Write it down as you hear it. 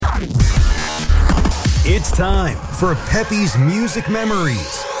It's time for Peppy's Music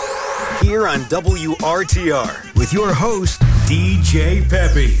Memories. Here on WRTR with your host, DJ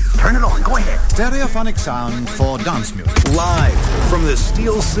Peppy. Turn it on, go ahead. Stereophonic sound for dance music. Live from the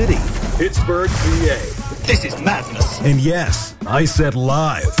Steel City, Pittsburgh, PA. This is madness. And yes, I said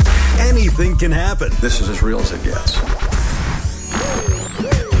live. Anything can happen. This is as real as it gets.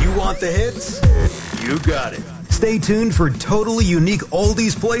 You want the hits? You got it. Stay tuned for totally unique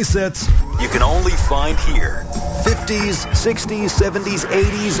oldies play sets you can only find here. 50s, 60s, 70s,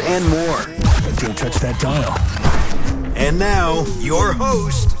 80s, and more. Don't touch that dial. And now, your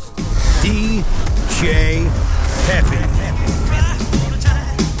host, DJ Peppy.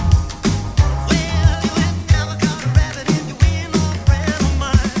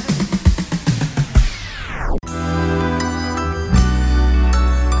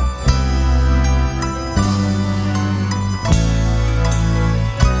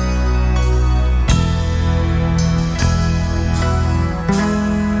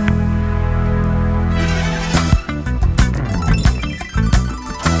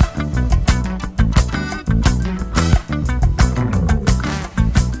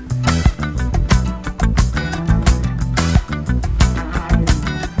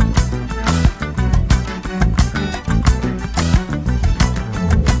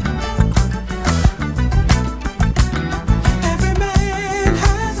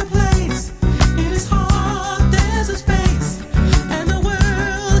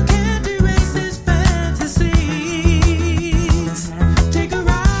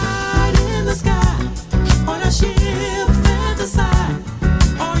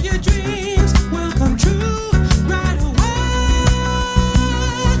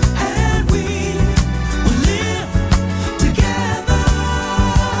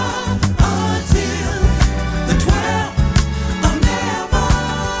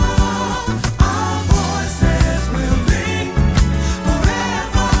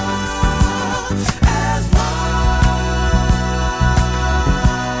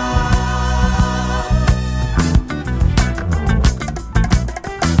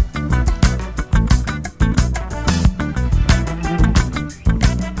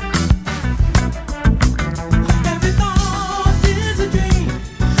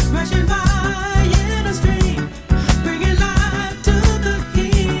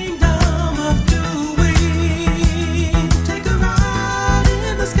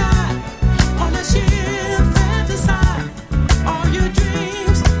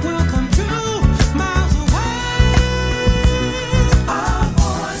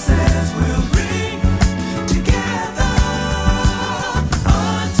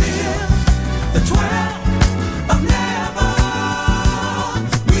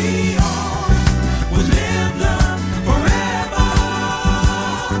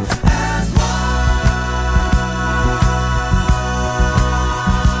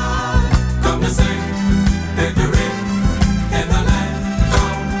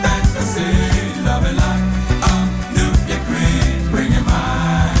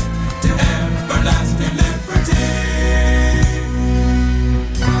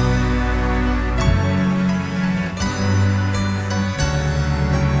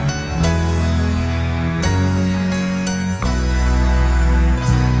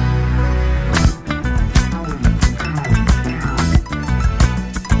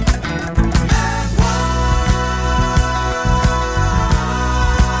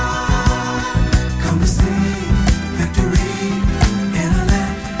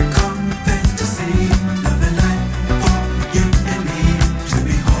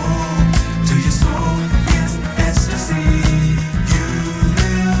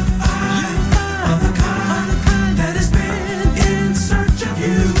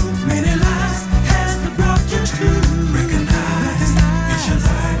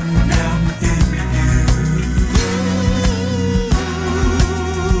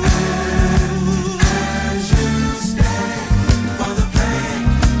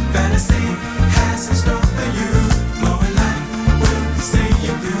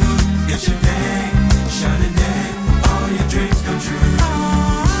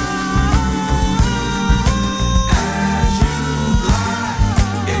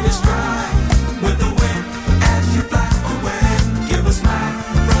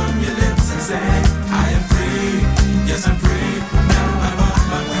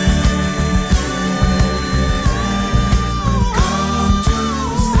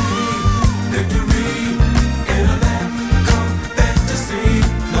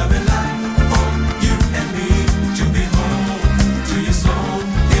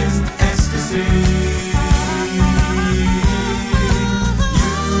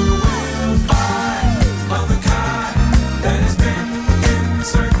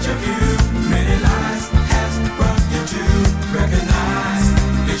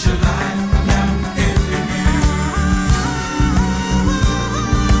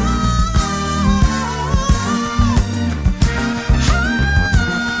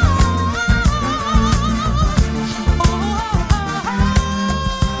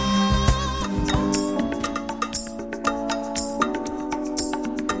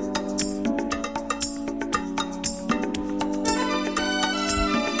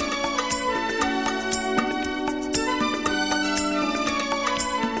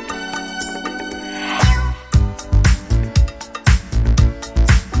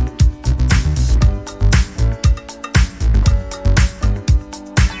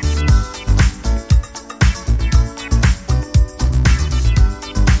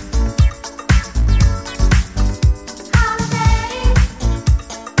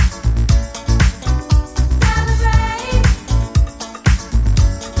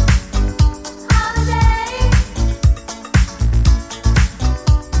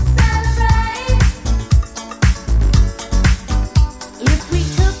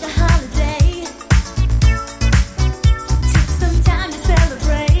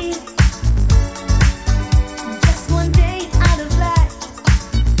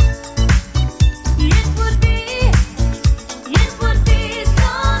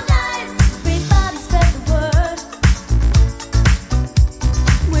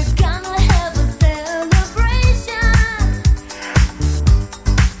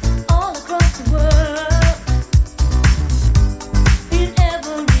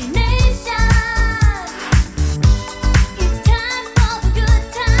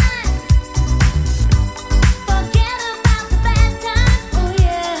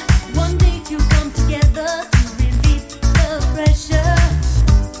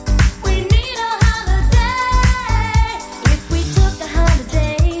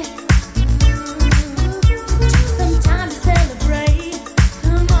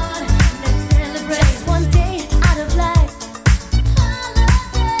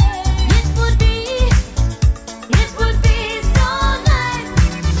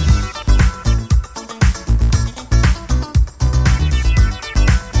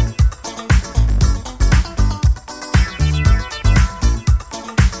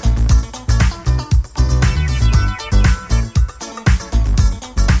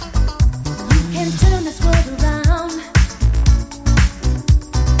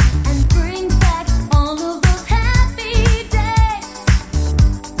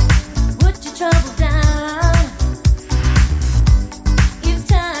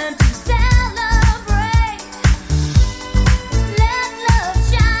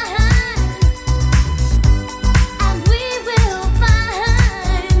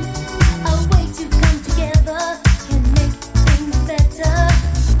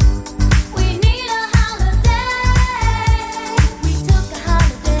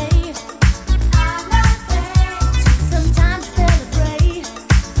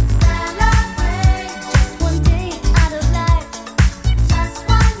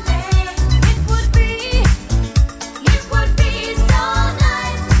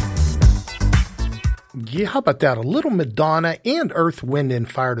 how about that? A little Madonna and Earth, Wind, and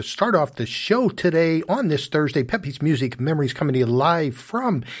Fire to start off the show today on this Thursday. Pepe's Music Memories coming to you live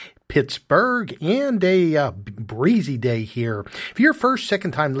from Pittsburgh, and a breezy day here. If you're first,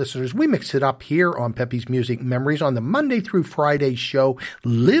 second-time listeners, we mix it up here on Pepe's Music Memories on the Monday through Friday show.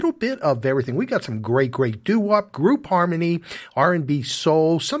 Little bit of everything. We got some great doo-wop, group harmony, R&B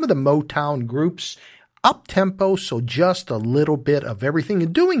soul, some of the Motown groups, up-tempo, so just a little bit of everything.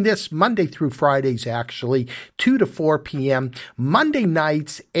 And doing this Monday through Fridays, actually, 2 to 4 p.m. Monday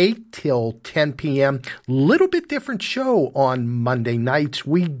nights, 8 till 10 p.m. Little bit different show on Monday nights.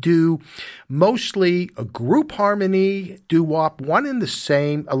 We do mostly a group harmony, doo-wop, one and the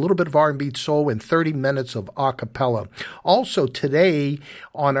same, a little bit of R&B soul, and 30 minutes of a cappella. Also today,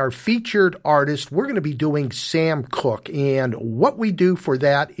 on our featured artist, we're going to be doing Sam Cooke. And what we do for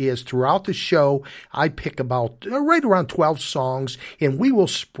that is throughout the show, I pick about right around 12 songs, and we will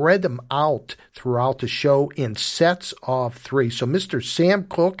spread them out throughout the show in sets of 3. So Mr. Sam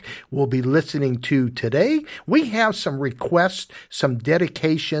Cooke will be listening to today. We have some requests, some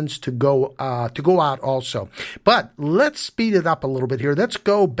dedications to go out also. But let's speed it up a little bit here. Let's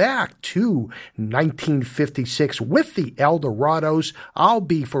go back to 1956 with the Eldorados. I'll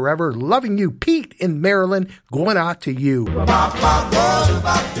Be Forever Loving You. Pete in Maryland, going out to you.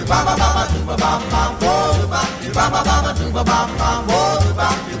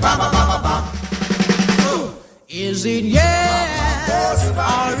 Is it yes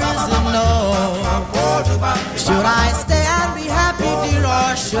or is it no? Should I stay and be happy, dear,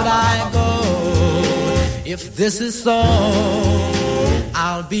 or should I go? If this is so,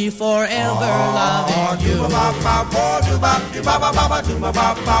 I'll be forever loving you.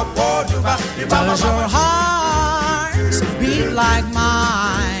 Does your heart beat like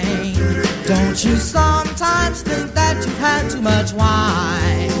mine? Don't you sometimes think that you've had too much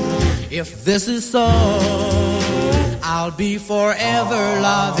wine? If this is so, I'll be forever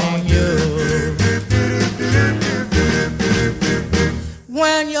loving you.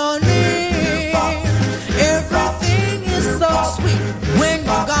 When you're near, everything is so sweet. When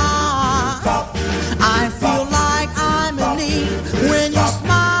you're gone, I feel like I'm in need. When you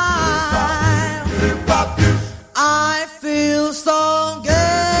smile, I feel so good.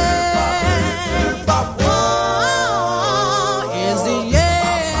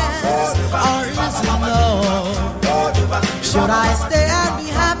 Should I stay and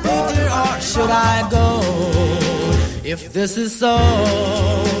be happy, dear, or should I go? If this is so,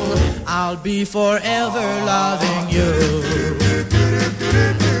 I'll be forever loving you.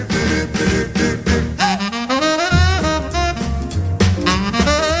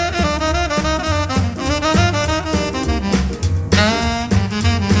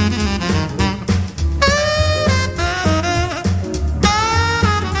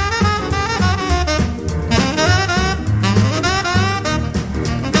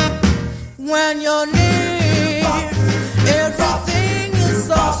 When you're near, everything is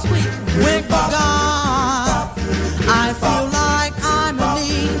so sweet. When you're gone, I feel like I'm in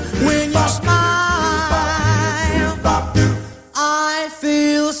need. When you smile, I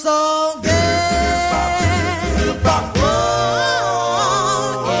feel so good.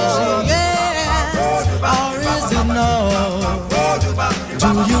 Oh, is it yes or is it no? Do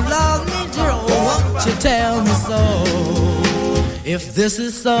you love me, dear, or won't you tell me so? If this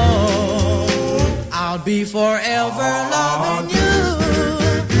is so, I'll be forever loving you.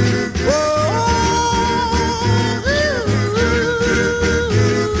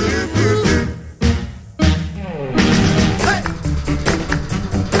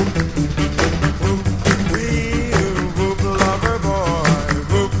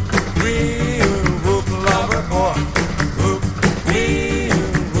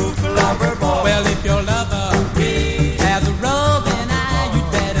 Well, if your lover has a roving eye,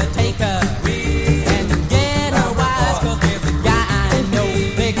 you'd better take her and get her wise. 'Cause there's a guy I know,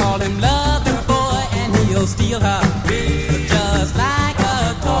 they call him Loving Boy, and he'll steal her just like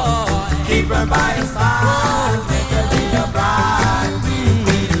a toy. Keep her by his side, make her be your bride.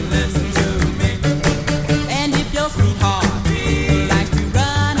 Please listen to me. And if your sweetheart likes to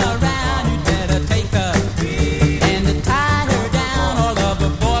run around, you'd better take her and tie her down. All of the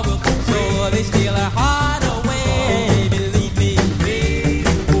boy will control, they steal her heart away. Believe me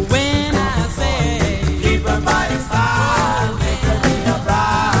when I say, keep her by your side, make her be your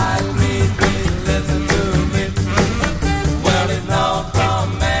bride. Please listen to me. Well, it's not from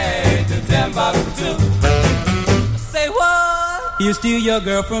me to Timbuktu. Say what? He'll steal your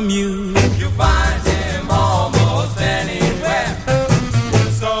girl from you. You find him almost anywhere.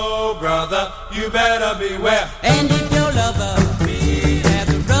 So, brother, you better beware. And if your lover has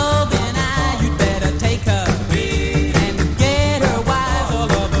a roving eye, you'd better take her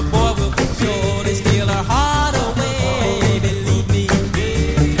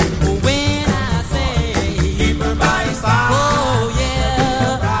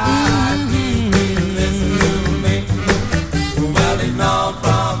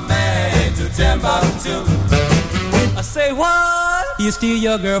he'll steal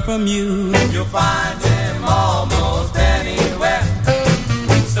your girl from you. You'll find him almost anywhere.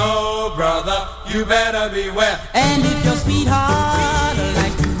 So, brother, you better beware. And if your sweetheart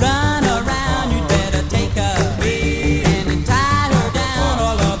likes to run around, you'd better take her and tie her down.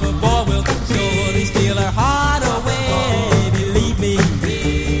 All of the boy will surely steal her heart away. Believe me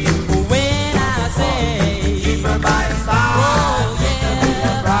when I say, Keep her by your side. oh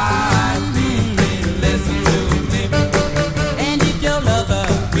yeah, Right, listen to me. and if your lover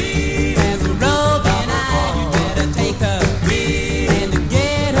has a roving eye, you better take her and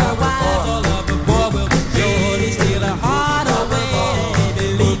get her wise. All of the boy will surely steal her heart away.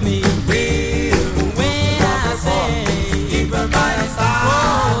 Believe me when I say, Keep her by your side.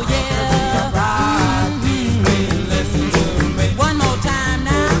 oh yeah, Right, listen to me. one more time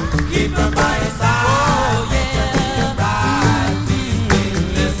now. Keep her by your side. Oh yeah, Right,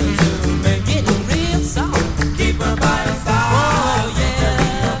 listen to me. getting real soft. Keep her by your side. Oh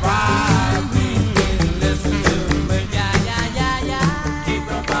yeah, Right, listen to me. yeah, yeah, yeah, yeah. Keep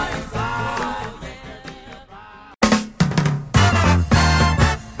her by your side.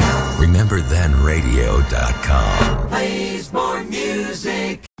 RememberThenRadio.com. Plays more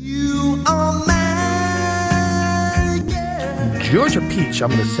music. Georgia Peach, I'm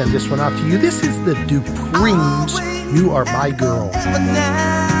going to send this one out to you. This is the Dupreens. You Are My Girl.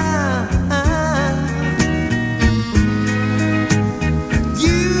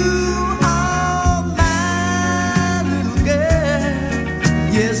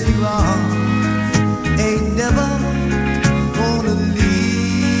 Yes, you are. Ain't never gonna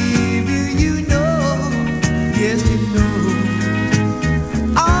leave you, you know. Yes, you know.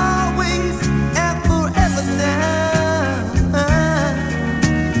 Always and forever now.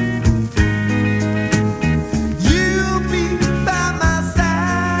 You'll be by my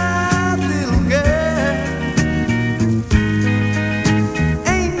side, little girl.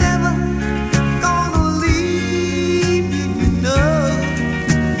 Ain't never gonna leave you, you know.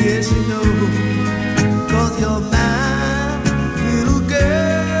 Yes, you know. 'Cause you're my little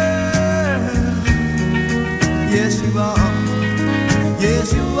girl. Yes, you are.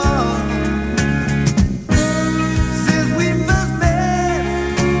 Yes, you are. Since we first met,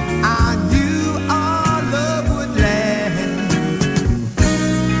 I knew our love would last.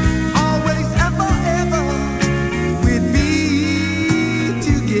 Always and forever, we'd be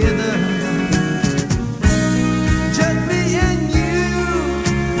together. Just me and you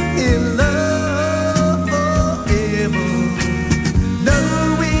in love forever.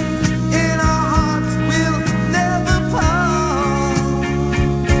 Knowing in our hearts we'll never part.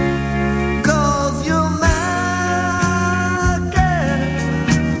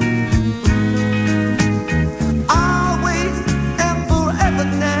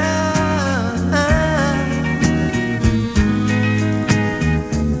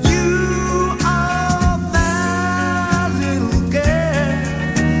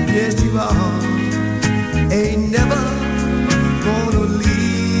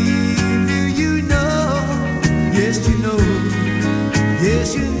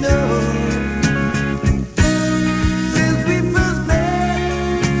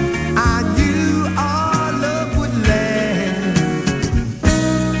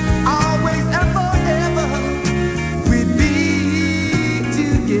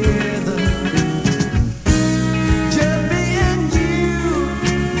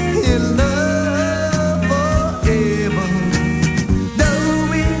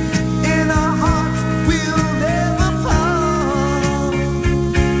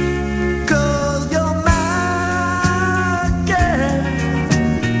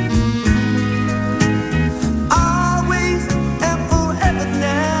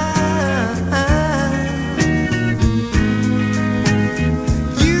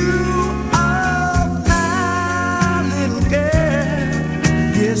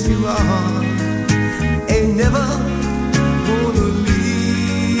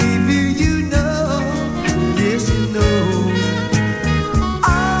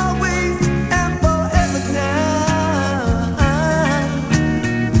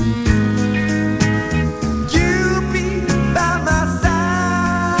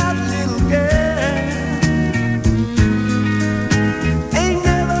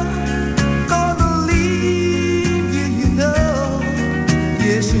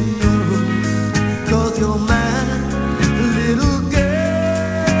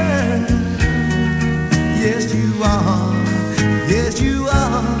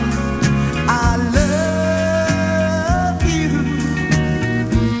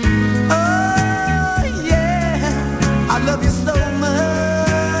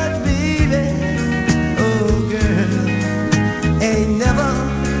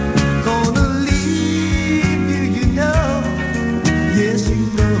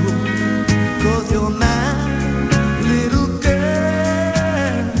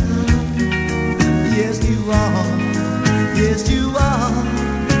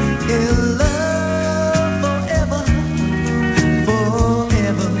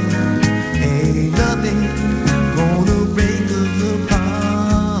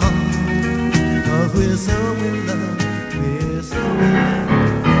 so in love. We're so in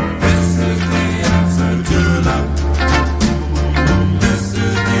love. This is the answer to love. This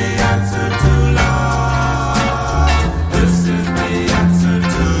is the answer to love. This is the answer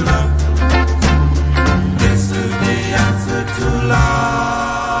to love. This is the answer to love.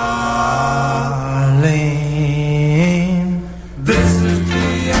 Darling, This is the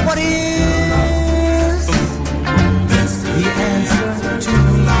what is the answer to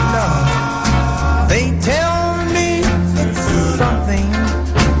love? They tell me it's something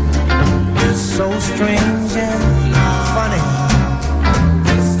so strange and funny,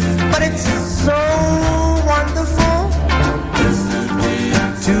 but it's so wonderful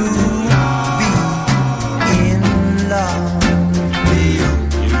to be in love.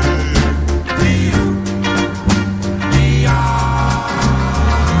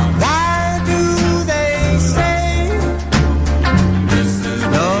 Why do they say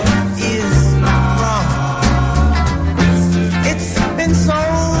love is wrong? It's been so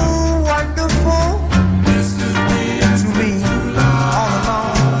wonderful to me all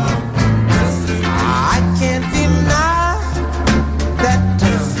along. I can't deny that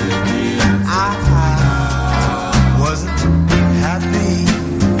I wasn't happy.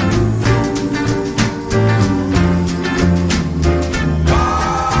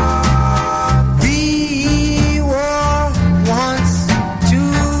 We were once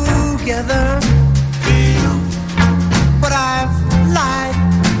together, but I've lied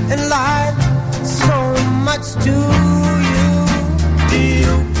and lied so much to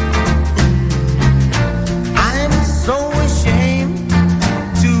you. I'm so ashamed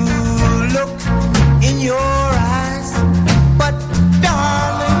to look in your eyes, but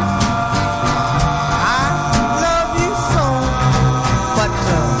darling, I love you so, but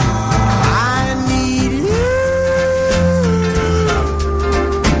I need you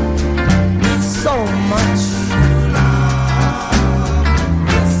so much.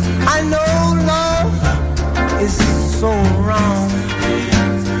 I know love is so wrong.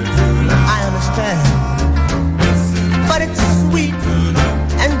 I understand, but it's sweet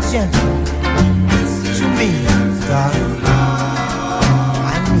and gentle to me, darling.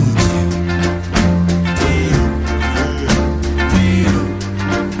 I need you.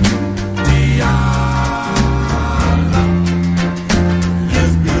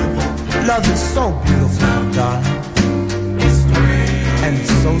 Love is so beautiful, darling, and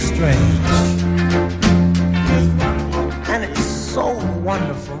it's so strange, and it's so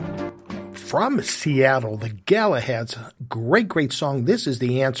wonderful. From Seattle, the Galahads, great song. This is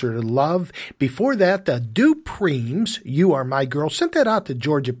the answer to love. Before that, the Dupremes, You Are My Girl, sent that out to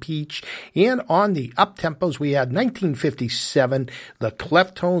Georgia Peach. And on the up-tempos, we had 1957, the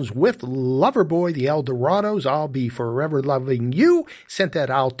Cleftones with Loverboy, the Eldorados, I'll Be Forever Loving You, sent that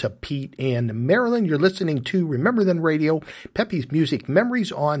out to Pete and Marilyn. You're listening to Remember Then Radio, Pepe's Music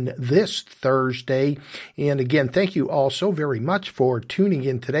Memories on this Thursday. And again, thank you all so very much for tuning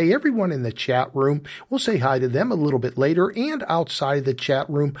in today. Everyone in the chat room, we'll say hi to them a little bit later, and outside of the chat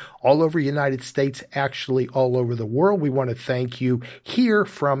room, all over the United States, actually all over the world. We want to thank you here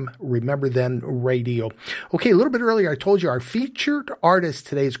from Remember Then Radio. Okay, a little bit earlier, I told you our featured artist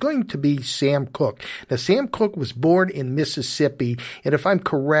today is going to be Sam Cooke. Now, Sam Cooke was born in Mississippi, and if I'm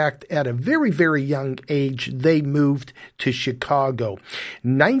correct, at a very young age, they moved to Chicago.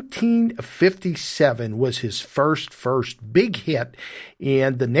 1957 was his first big hit,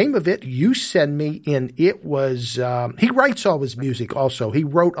 and the name of it, You Send Me, and it was, he writes all his music also. He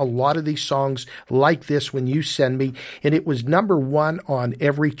wrote a lot of these songs like this, When You Send Me, and it was #1 on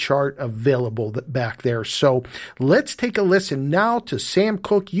every chart available back there. So let's take a listen now to Sam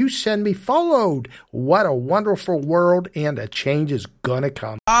Cooke, You Send Me, followed What a Wonderful World, and a Change Is Gonna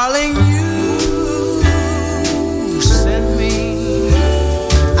Come. Darling, you send me.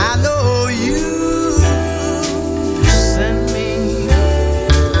 I know you send me.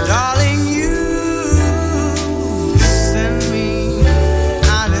 Darling, you send me.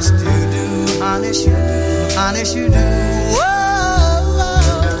 Honest you do, honest you do, honest you do.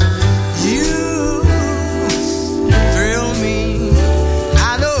 Whoa, you thrill me.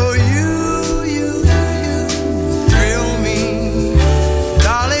 I know you thrill me.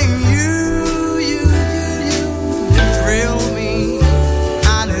 Darling, you thrill me.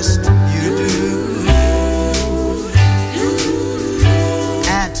 Honest you do.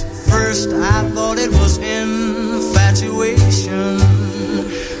 At first I thought it was infatuation,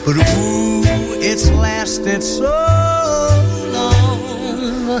 but ooh, it's lasted so long.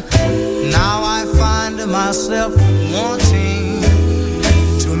 Now I find myself wanting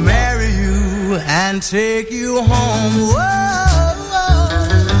to marry you and take you home. Whoa,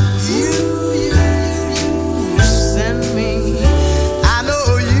 you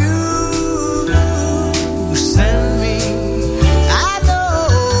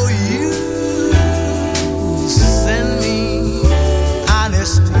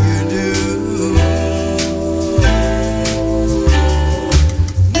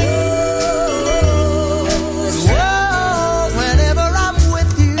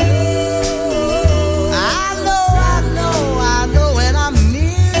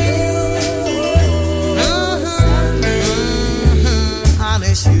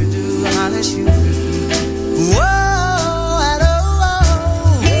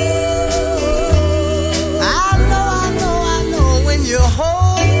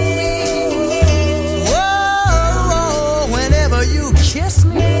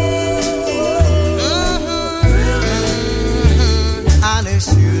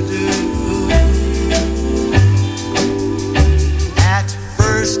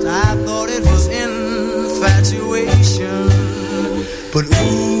first I thought it was infatuation, but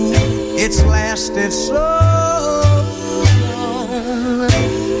ooh, it's lasted so long.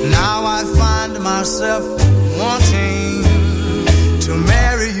 Now I find myself wanting to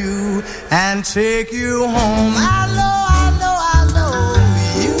marry you and take you home. I know,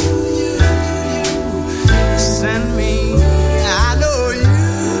 you send me. I know you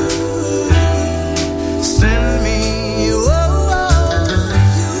send me.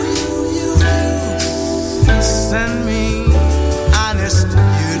 Send me, honest,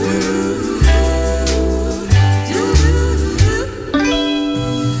 you do.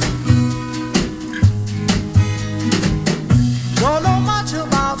 Don't know much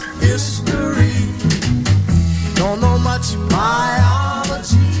about history, don't know much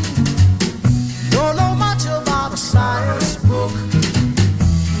biology, don't know much about a science book,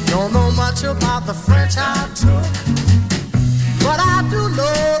 don't know much about the French I took, but I do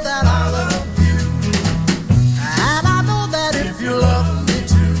know that I love you love me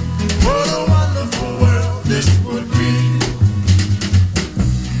too. What a wonderful world this would be.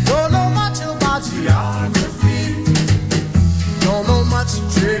 Don't know much about geography, don't know much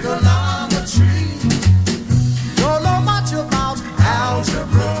trigonometry, don't know much about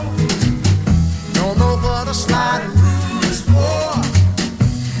algebra, don't know what a sliding rule is for,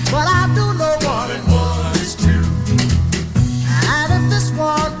 but I do know 1 and 1 is 2. And if this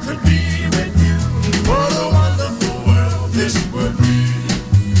one could be with you, what a wonderful this would be.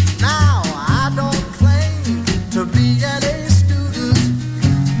 Now I don't claim to be an A student,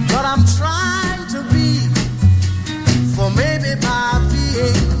 but I'm trying to be. For maybe by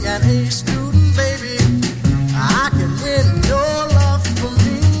being an A student, baby, I can win your love for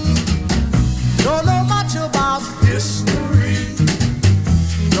me. Don't know much about history,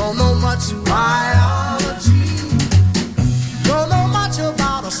 don't know much biology, don't know much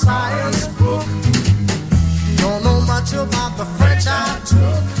about a science book, don't know much about the French I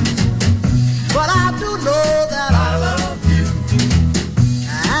took, but I do know that I love you,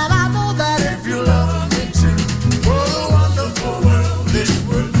 and I know that if you love me too, what a wonderful world this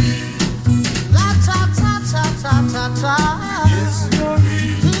would be. La ta ta ta ta ta ta. History,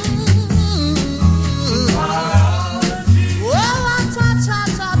 biology. Well, la ta ta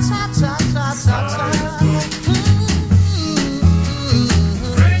ta ta ta ta ta ta.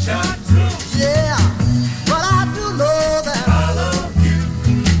 French I took. Yeah.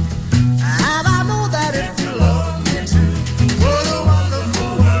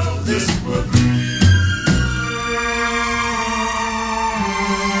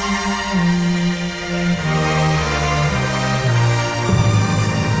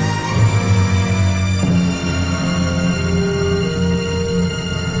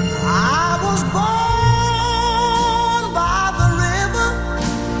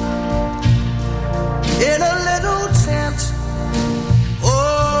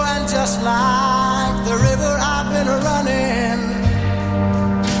 Like the river I've been running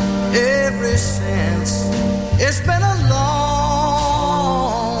ever since. It's been a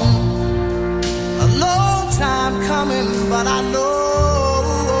long time coming, but I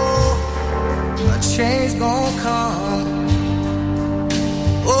know a change gonna come.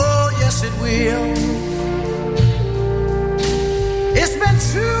 Oh, yes it will. It's been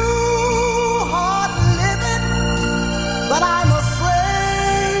too hard living, but I'm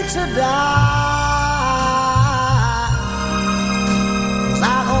afraid to die. 'Cause I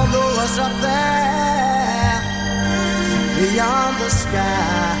don't know what's up there beyond the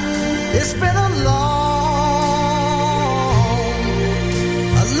sky. It's been a long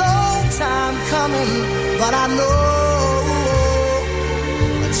time coming, but I know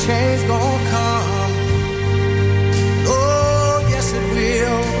a change gonna come. Oh, yes it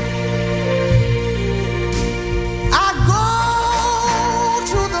will. I go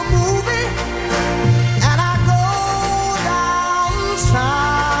to the movie and I go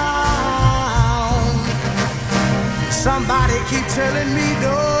downtown. Somebody keep telling me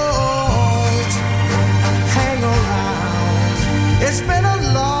don't hang around. It's been a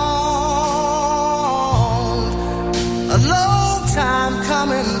long time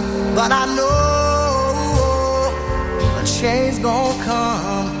coming, but I know a change gonna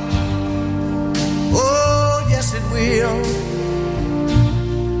come. Oh, yes it will.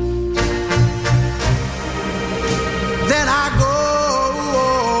 Then I go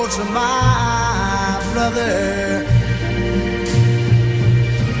to my brother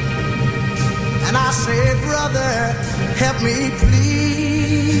and I say, brother, help me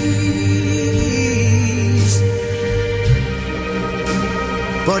please.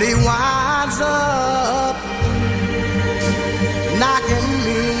 But he winds up knocking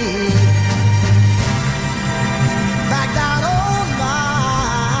me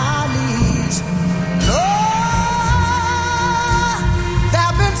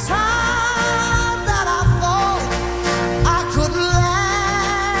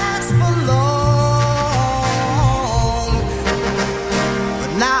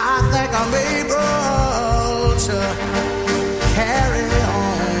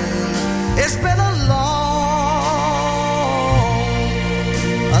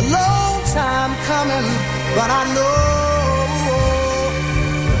A long time coming, but I know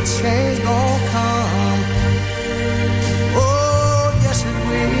change gon' come. Oh, yes it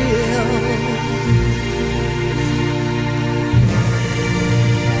will.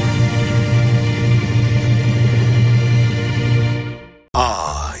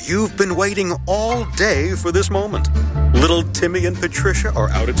 You've been waiting all day for this moment. Little Timmy and Patricia are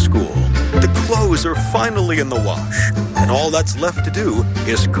out at school. The clothes are finally in the wash. And all that's left to do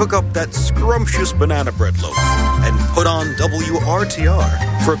is cook up that scrumptious banana bread loaf and put on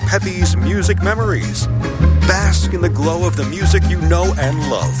WRTR for Peppy's Music Memories. Bask in the glow of the music you know and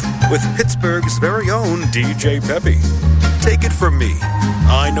love with Pittsburgh's very own DJ Peppy. Take it from me.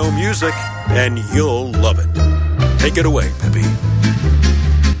 I know music, and you'll love it. Take it away, Peppy.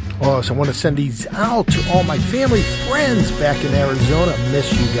 Oh, so I want to send these out to all my family, friends back in Arizona.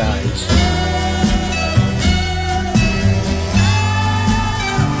 Miss you guys.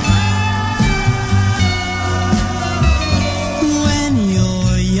 When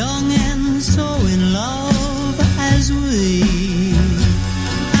you're young and so in love as we,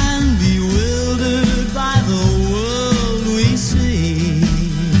 and bewildered by the world we see,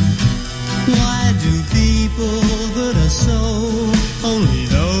 why do people hurt us so? Only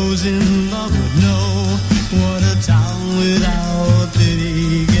those in love would know what a town without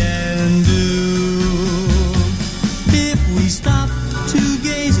pity can do. If we stop to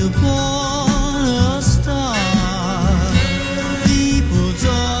gaze upon a star, people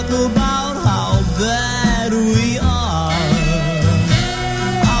talk about how bad we are.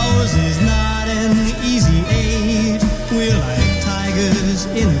 Ours is not an easy age. We're like tigers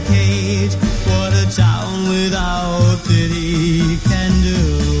in a cage. What a town without pity can do.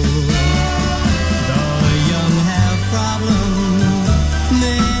 The young have problems,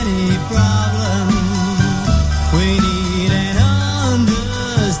 many problems. We need an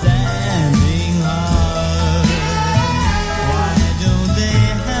understanding heart. Why don't they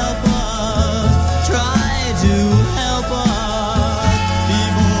help us? Try to help us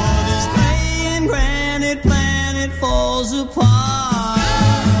before this playing granite planet falls apart.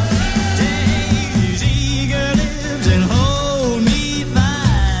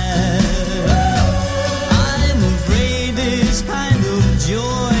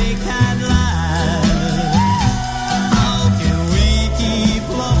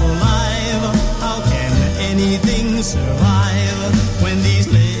 Survive when these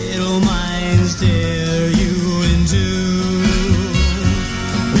little minds tear you in two.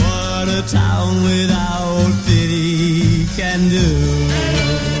 What a town without pity can do.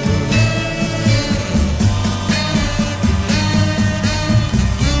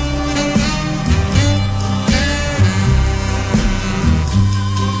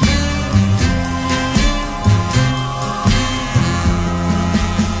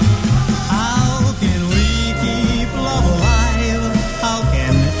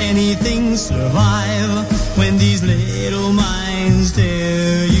 Anything survive when these little minds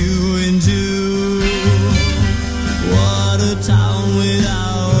tear you in two? What a town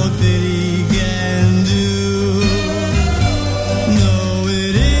without pity can do. No,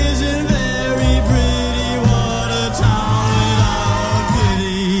 it isn't very pretty. What a town without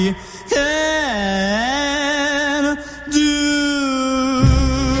pity can do.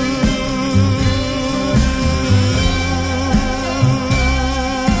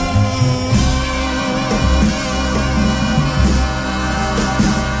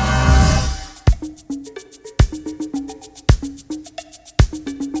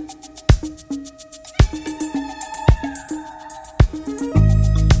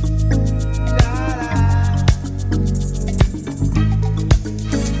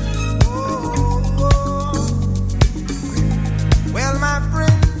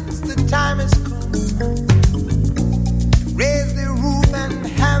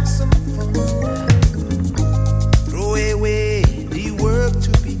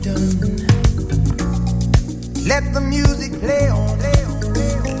 Let the music play on.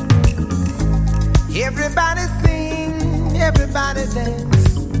 Everybody sing, everybody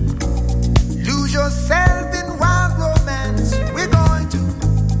dance. Lose yourself in wild romance. We're going to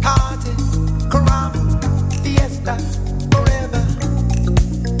party, caramba, fiesta, forever.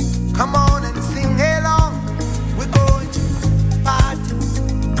 Come on and sing along. We're going to party,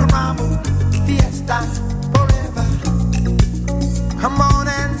 caramba, fiesta, forever. Come on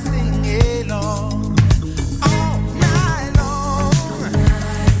and sing along. All night long.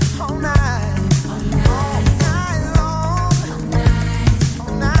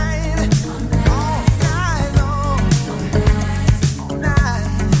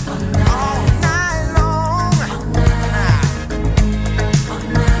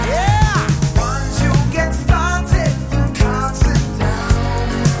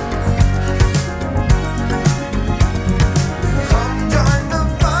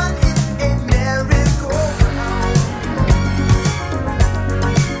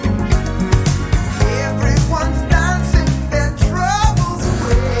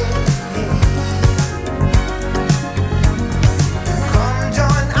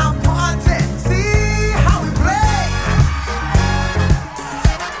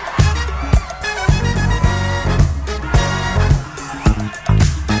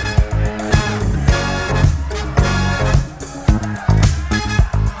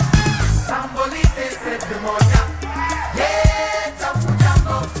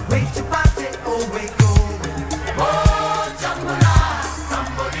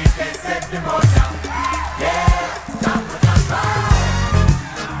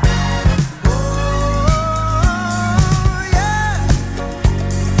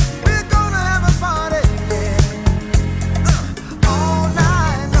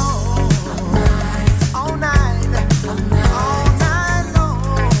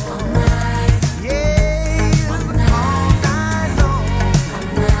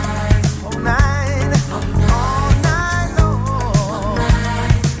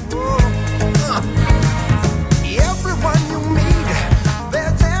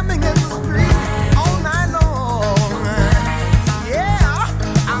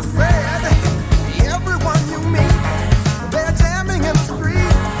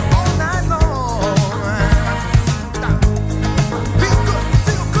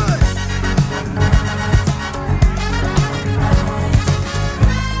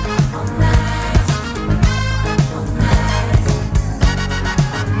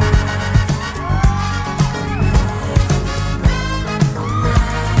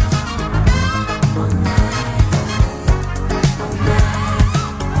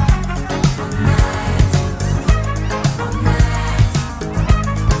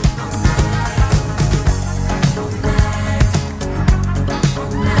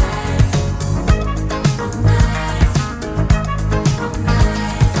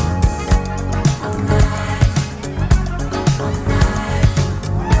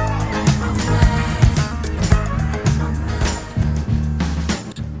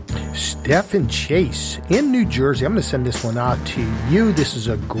 Death and Chase in New Jersey. I'm going to send this one out to you. This is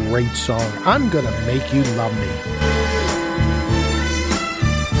a great song. I'm going to Make You Love Me.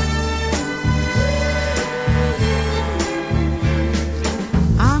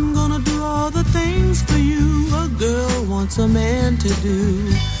 I'm gonna do all the things for you a girl wants a man to do.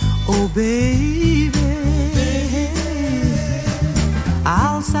 Oh baby,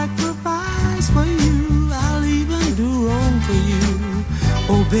 I'll sacrifice for you. I'll even do wrong for you.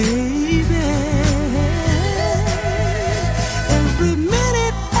 Oh baby, every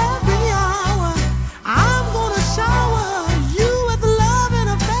minute, every hour, I'm gonna shower you with love and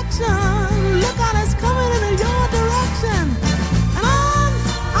affection. Look out, it's coming in your direction. And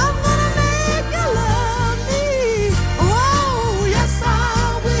I'm gonna make you love me. Oh, yes I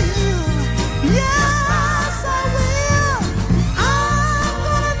will. Yes I will. I'm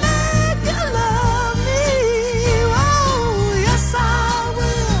gonna make you love me. Oh, yes I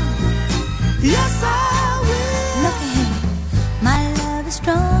will. Yes I will. Look ahead, my love is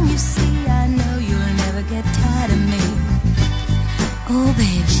strong, you see. I know you'll never get tired of me. Oh,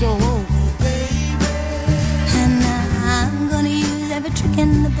 baby. So, And I'm gonna use every trick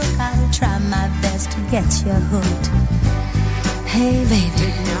in the book. I'll try my best to get you hooked. Hey, baby.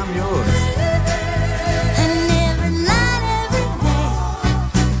 I'm yours. And every night, every day,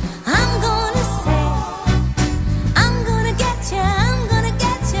 I'm gonna say, I'm gonna get you, I'm gonna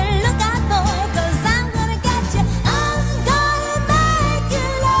get you. Look out, boy, 'cause I'm gonna get you. I'm gonna make you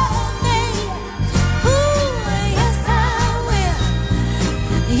love me. Ooh, yes I will.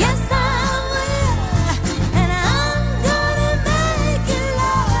 Yes I will. And I'm gonna make you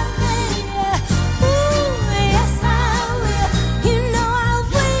love me. Ooh, yes I will. You know I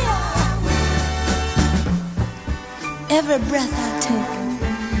will. Every breath I take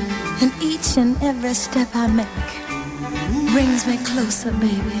and each and every step I make brings me closer,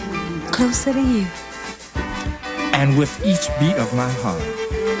 baby, closer to you. And with each beat of my heart,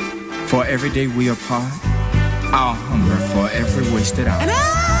 for every day we apart, I'll hunger for every wasted hour. And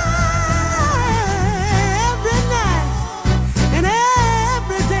every night and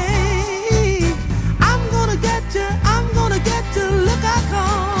every day, I'm gonna get you, I'm gonna get you. Look out,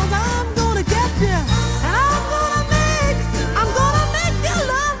 'cause I'm gonna get you. And I'm gonna make you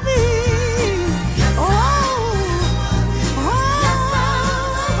love me. Oh, Yes, I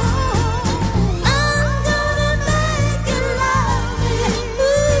will. I'm gonna make you love me.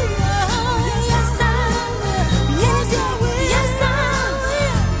 Ooh, yes I will. Yes I will. Yes I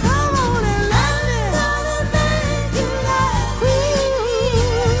will. come on and love me. I'm gonna make you love me.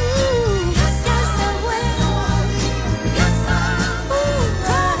 Yes I will. Yes I will.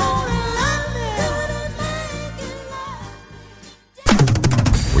 Come on and love me.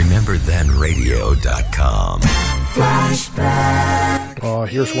 RememberThenRadio.com. Oh,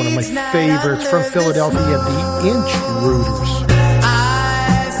 here's one of my favorites from Philadelphia, the Intruders.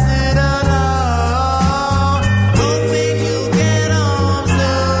 I sit alone, hoping you get home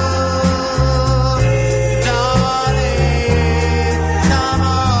soon. Darling, come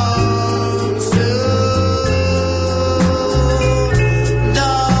home soon.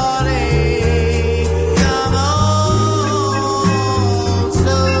 Darling, come home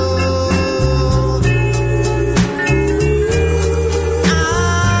soon. I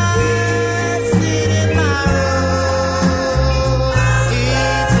sit in my room.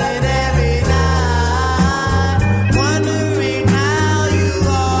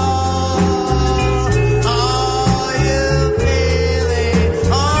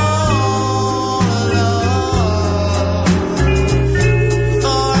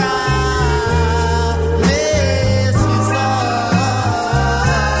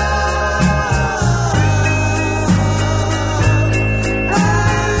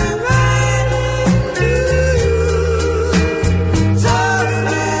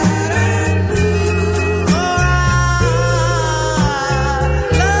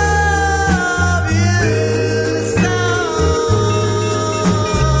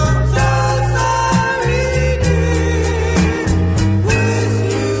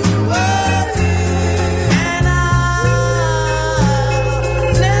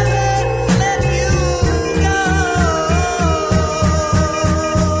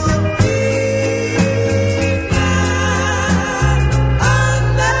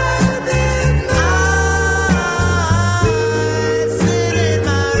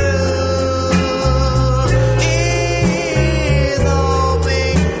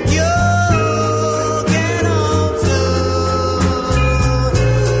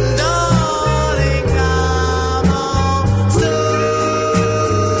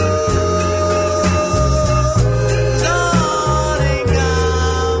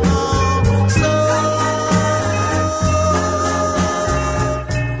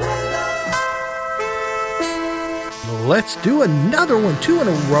 Let's do another one, 2 in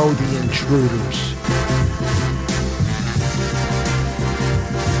a row, The Intruders.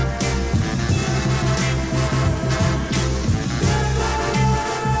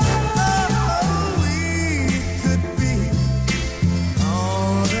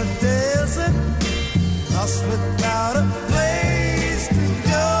 Without a place to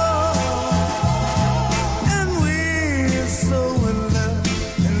go, and we're so in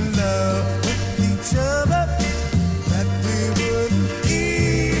love with each other that we wouldn't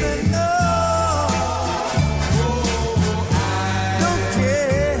even know. I don't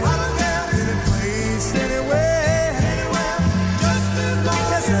care, any place, anywhere, just as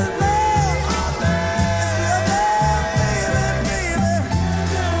long as it's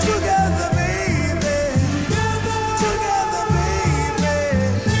together, baby. Together,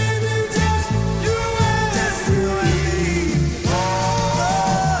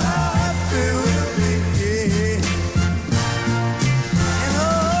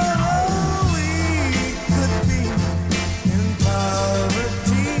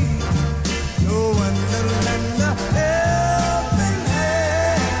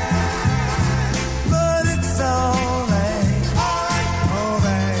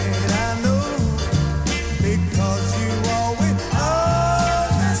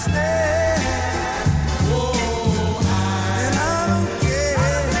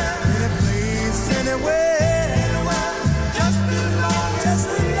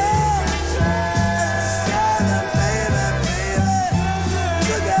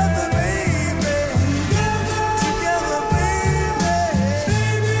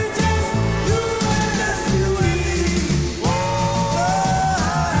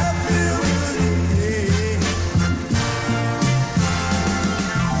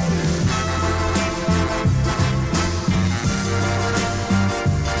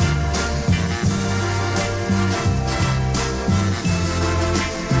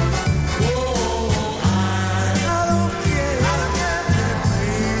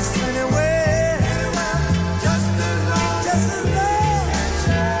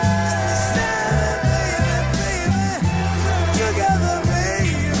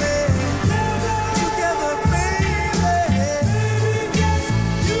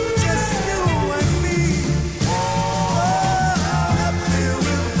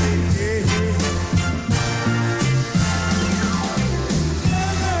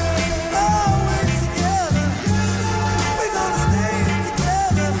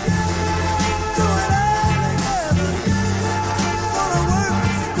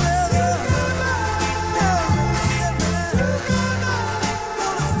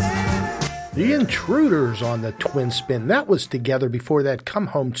 The Intruders on the Twin Spin. That was Together. Before that, Come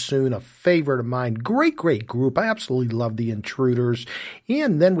Home Soon, a favorite of mine. Great group. I absolutely love The Intruders.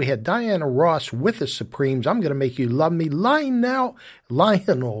 And then we had Diana Ross with the Supremes. I'm going to Make You Love Me. Lionel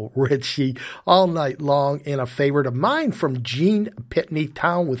Richie, All Night Long. And a favorite of mine from Gene Pitney,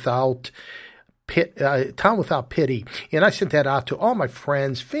 Town Without Pity. And I sent that out to all my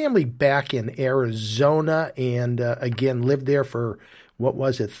friends, family back in Arizona, and again, lived there for,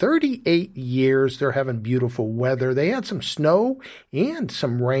 38 years. They're having beautiful weather. They had some snow and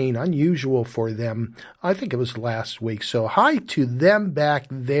some rain, unusual for them. I think it was last week. So hi to them back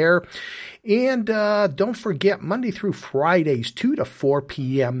there. And don't forget, Monday through Fridays, 2 to 4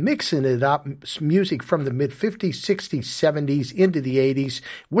 p.m., mixing it up, music from the mid-50s, 60s, 70s, into the 80s,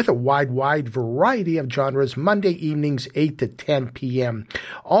 with a wide variety of genres, Monday evenings, 8 to 10 p.m.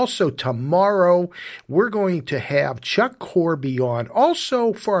 Also, tomorrow, we're going to have Chuck Corby on.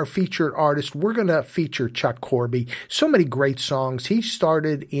 Also, for our featured artist, we're going to feature Chuck Corby. So many great songs. He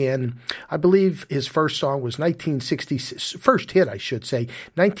started in, I believe his first song was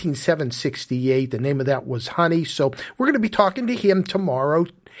 1968. The name of that was Honey. So we're going to be talking to him tomorrow.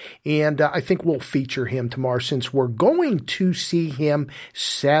 And I think we'll feature him tomorrow since we're going to see him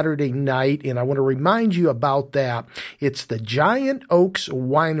Saturday night. And I want to remind you about that. It's the Giant Oaks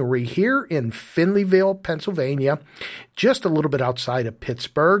Winery here in Finleyville, Pennsylvania, just a little bit outside of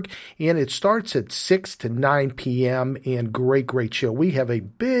Pittsburgh. And it starts at 6 to 9 p.m. And great show. We have a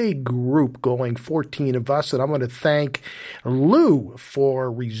big group going, 14 of us. And I want to thank Lou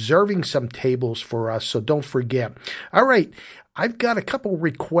for reserving some tables for us. So don't forget. All right. I've got a couple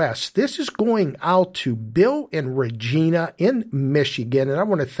requests. This is going out to Bill and Regina in Michigan, and I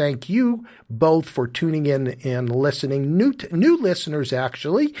want to thank you both for tuning in and listening. New listeners,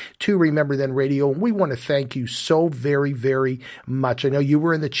 actually, to Remember Then Radio, and we want to thank you so very much. I know you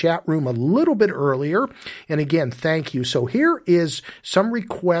were in the chat room a little bit earlier, and again, thank you. So here is some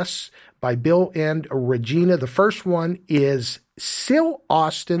requests by Bill and Regina. The first one is Sil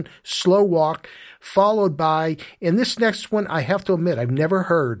Austin, Slow Walk, followed by, and this next one I have to admit I've never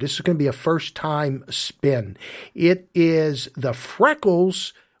heard. This is going to be a first time spin. It is the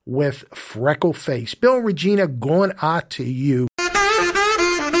Freckles with Freckle Face. Bill and Regina, going out to you.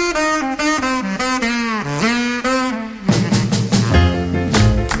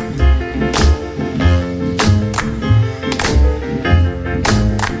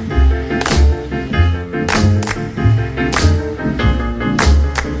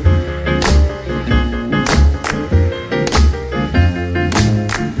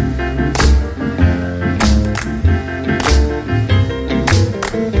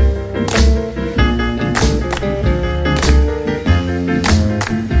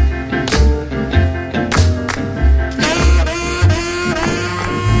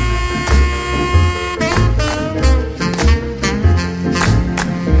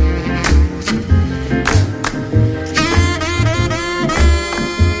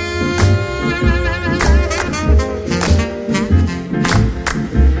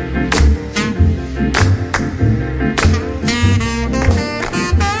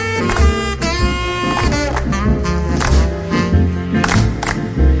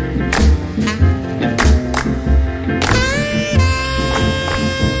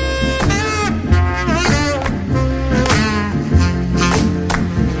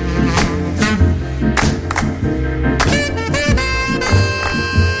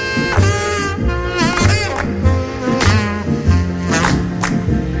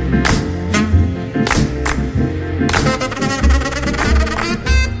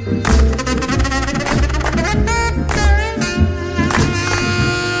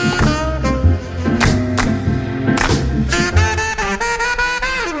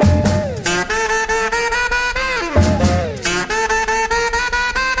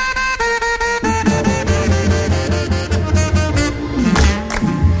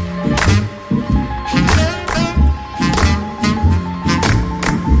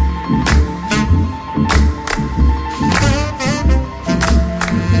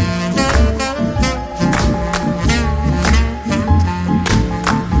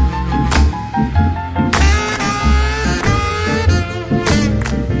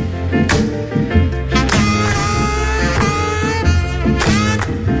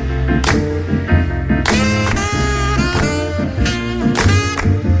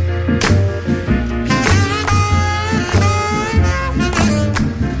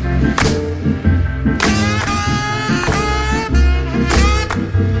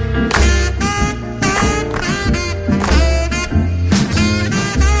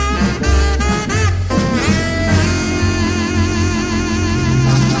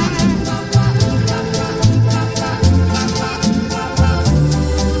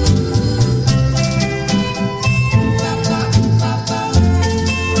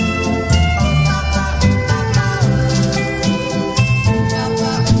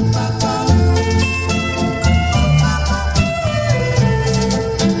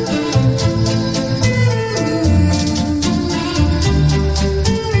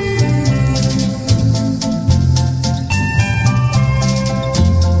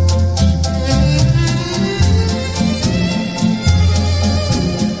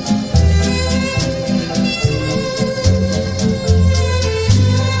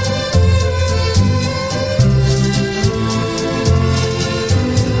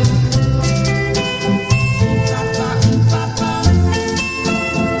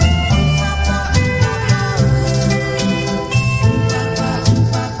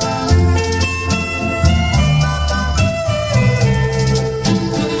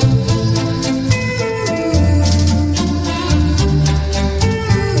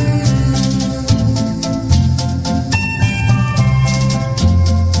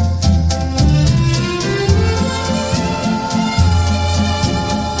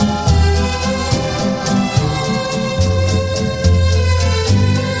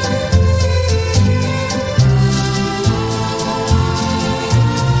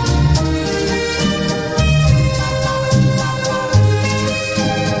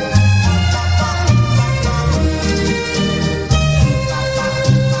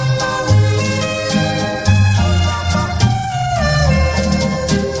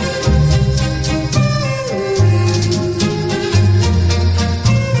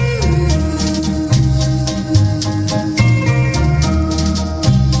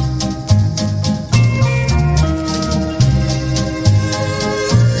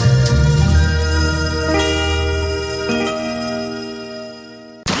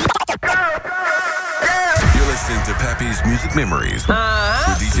 Pappy's Music Memories with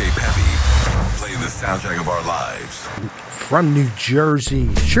DJ Pappy, playing the soundtrack of our lives. from New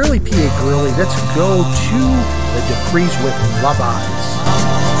Jersey, Shirley P.A. Grilly. Let's go to the Duprees with Love Eyes.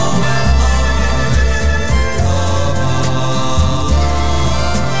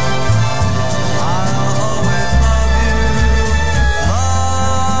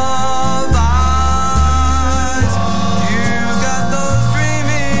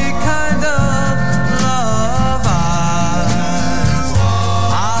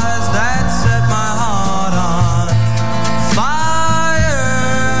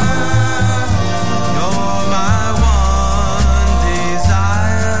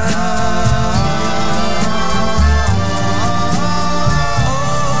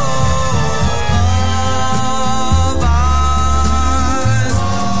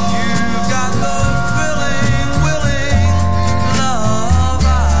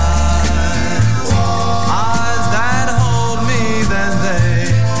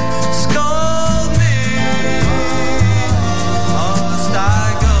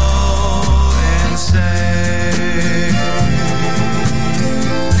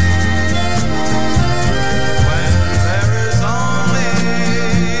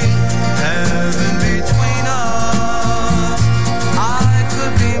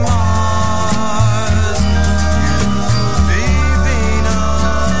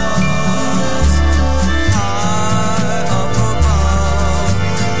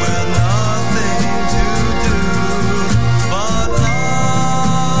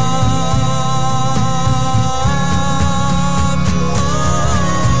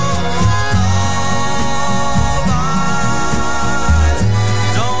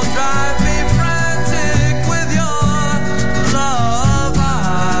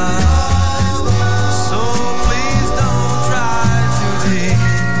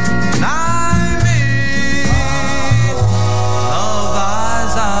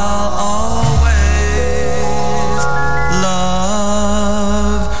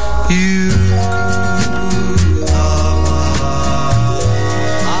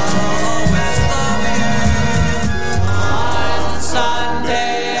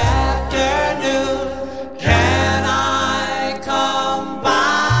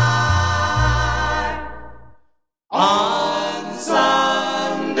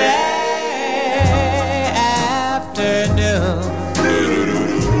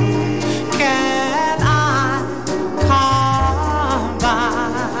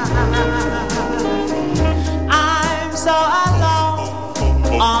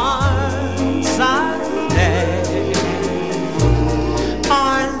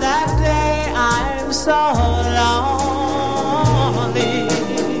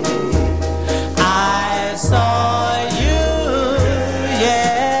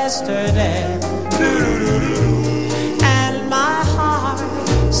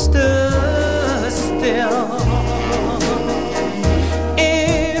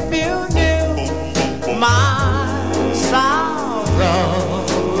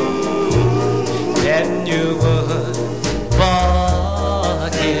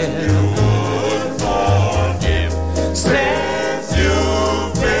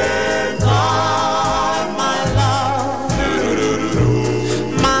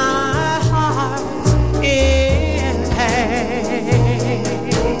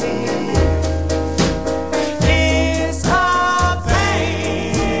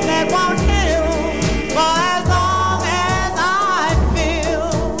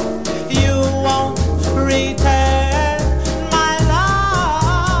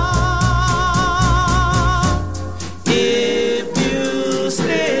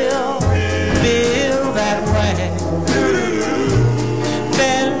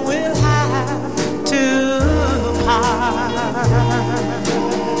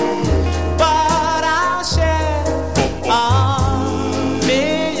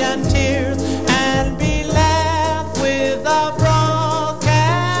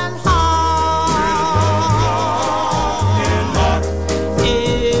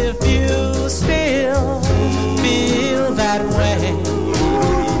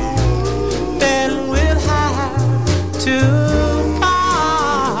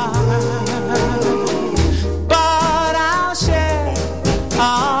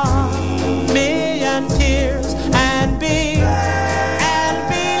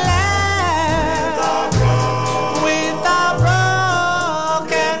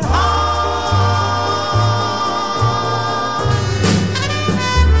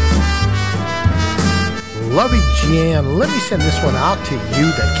 Lovey Jan, let me send this one out to you,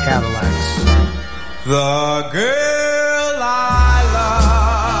 the Cadillacs. The girl I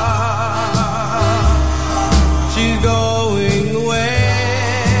love, she's going away.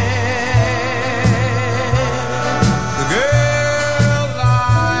 The girl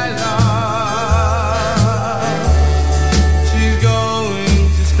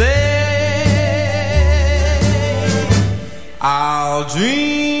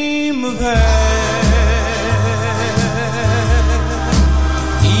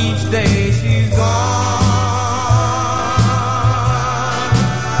day she's gone,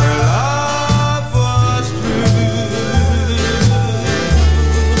 her love was true,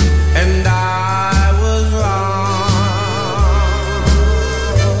 and I was wrong.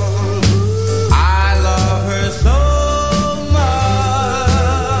 I love her so much,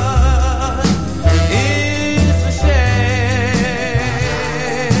 it's a shame.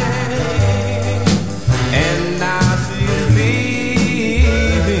 And now she's leaving.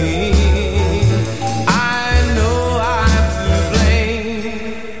 I know I'm to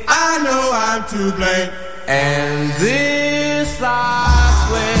blame. I know I'm to blame. And this I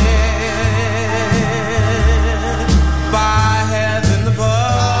swear by heaven above,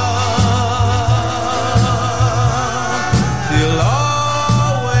 she'll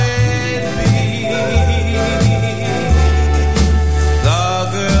always be the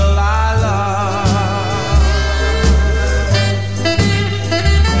girl I love.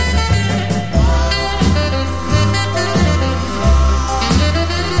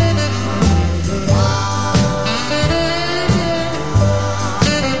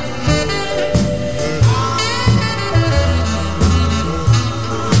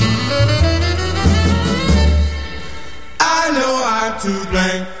 I know I'm to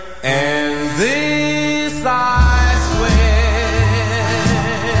blame, and this I swear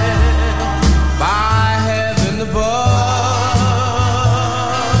by heaven above,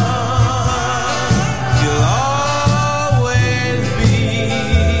 you'll always be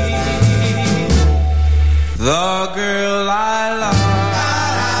the girl I love.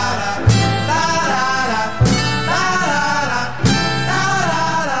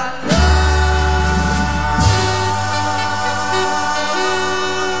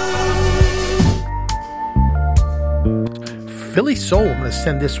 Philly Soul, I'm going to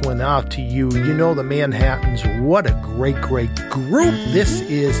send this one out to you. You know the Manhattans. What a great, great group this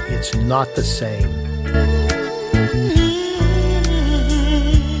is. It's not the same.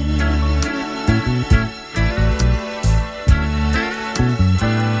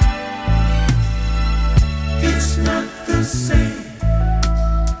 It's not the same.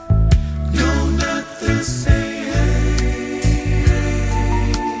 No, not the same.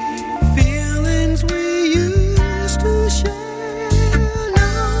 Feelings we used to share.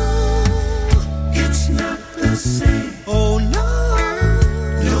 No, it's not the same. Oh no,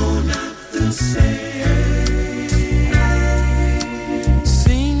 no, not the same.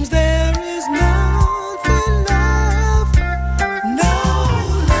 Seems there is nothing left. No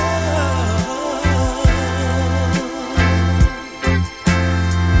love.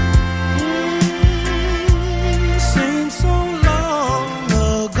 Seems so long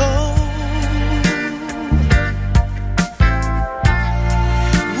ago.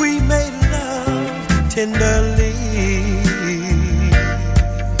 We made love tenderly.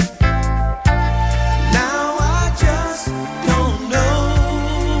 Now I just don't know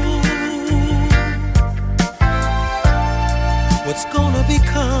what's gonna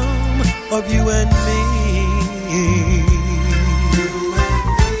become of you and me. You and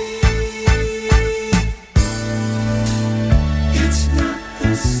me. It's not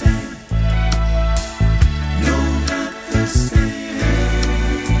the same. No, not the same.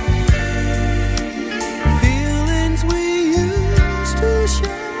 Feelings we used to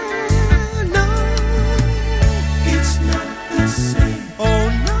share. No, it's not the same. Oh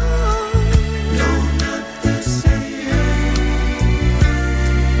no, no, not the same.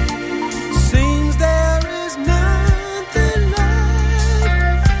 Seems there is nothing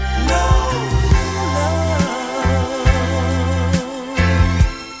left. No love.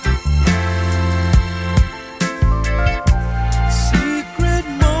 Secret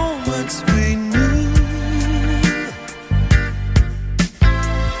moments we knew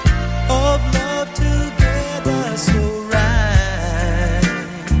of love together so right.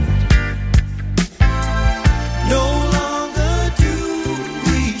 No longer do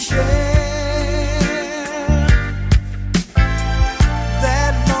we share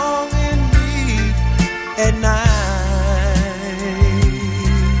that longing need at night.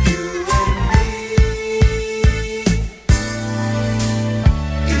 You and me.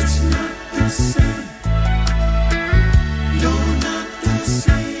 It's not the same. No, not the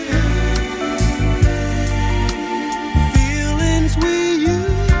same. Feelings we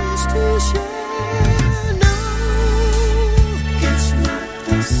used to share. No, it's not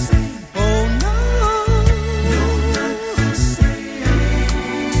the same. Oh no, no, not the same.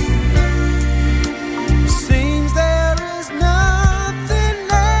 Seems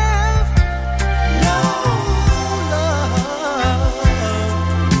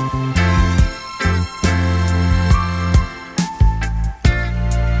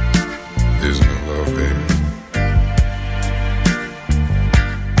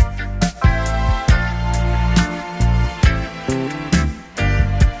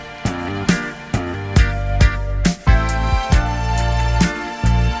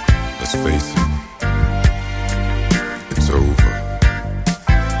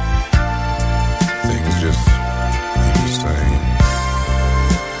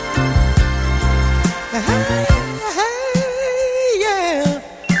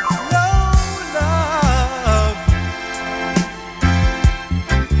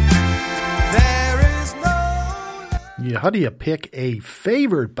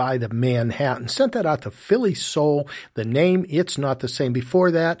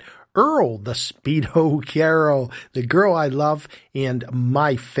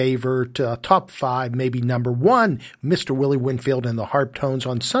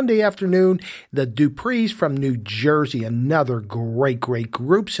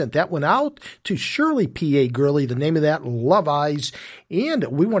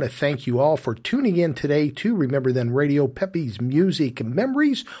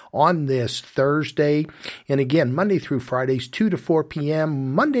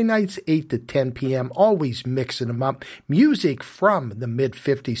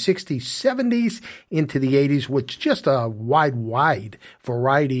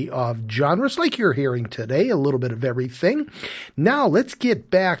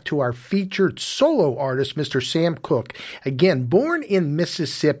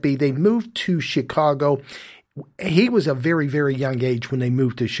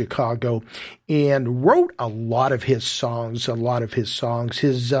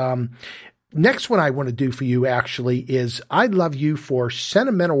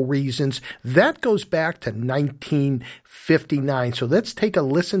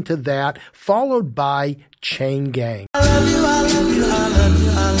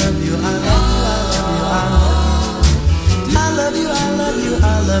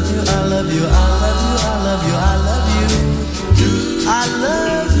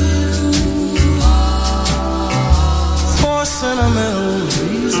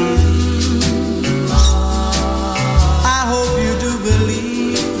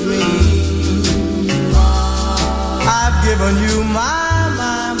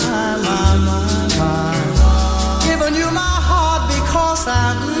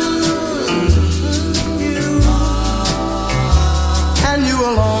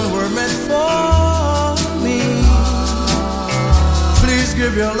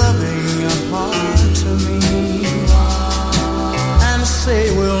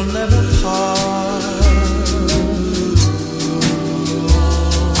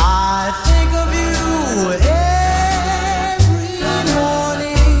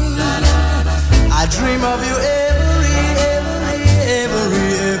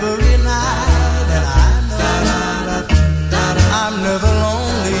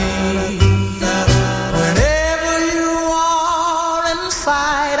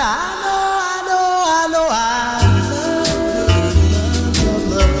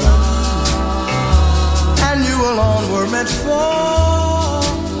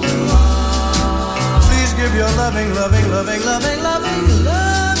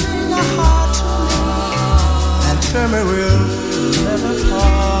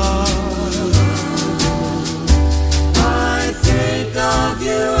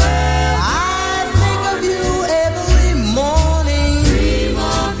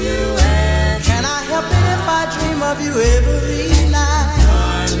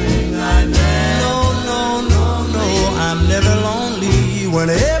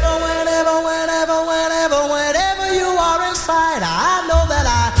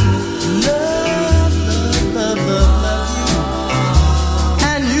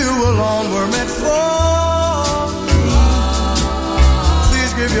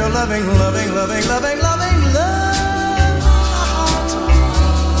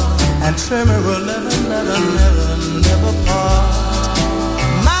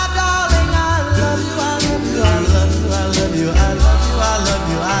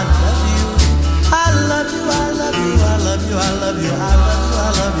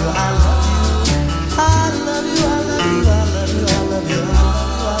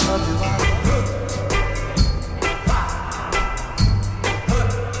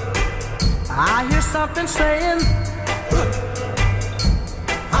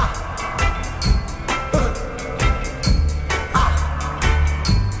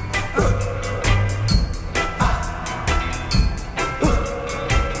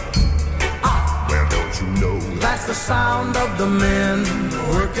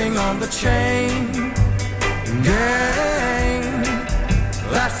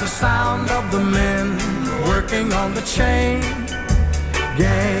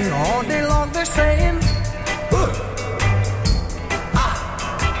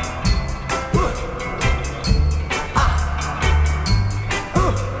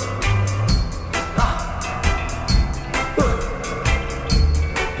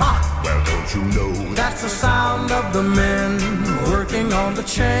of the men working on the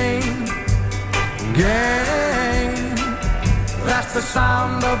chain gang. That's the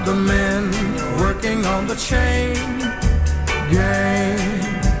sound of the men working on the chain gang.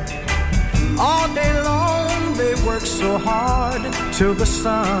 All day long they work so hard till the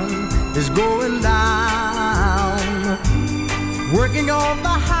sun is going down, working on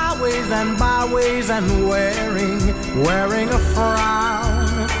the highways and byways and wearing a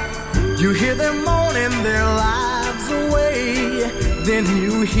frown. You hear them moaning their lives away, then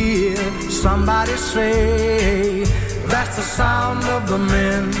you hear somebody say, that's the sound of the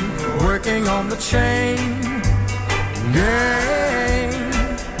men working on the chain gang.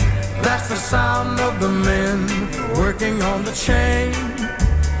 That's the sound of the men working on the chain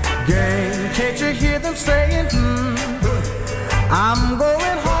gang. Can't you hear them saying, I'm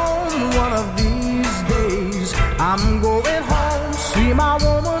going home one of these days. I'm going home, see my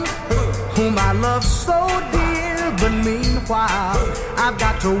woman whom I love so dear. But meanwhile, I've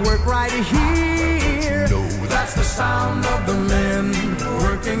got to work right here. That's the sound of the men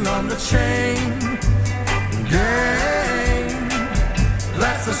working on the chain gang.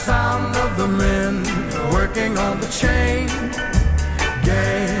 That's the sound of the men working on the chain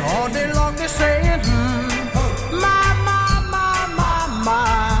gang. All day long they're saying,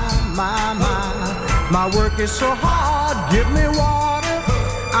 my work is so hard, give me water,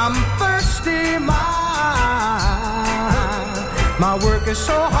 I'm thirsty, my work is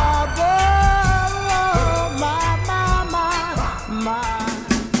so hard, whoa, my.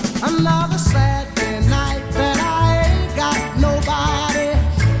 Another Saturday night that I ain't got nobody.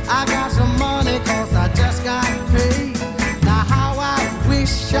 I got some money 'cause I just got paid. Now how I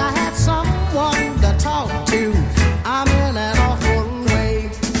wish I had someone to talk to. I'm in an awful way.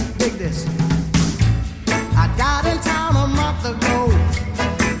 Dig this. I got in town a month ago.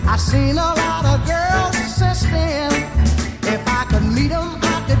 I seen a lot of girls since then. If I could meet them,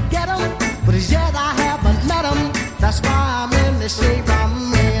 I could get them. But as yet I haven't met them. That's why I'm in the shape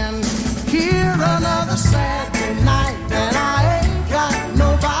I'm in. Here another Saturday night and I ain't got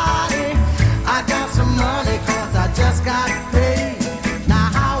nobody. I got some money 'cause I just got paid. Now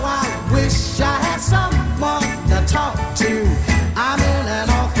how I wish I had someone to talk to. I'm in an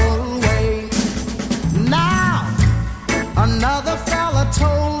awful way. Now another fella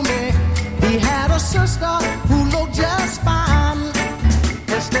told me he had a sister who looked just fine.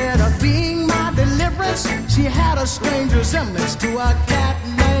 Instead of being my deliverance, she had a strange resemblance to a cat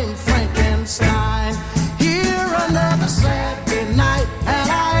named Frankenstein. Here another Saturday night and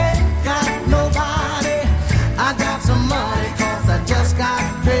I ain't got nobody. I got some money 'cause I just got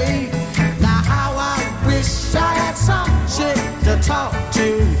paid. Now how I wish I had some chick to talk to.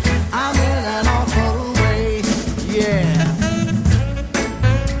 I'm in an awful way, yeah.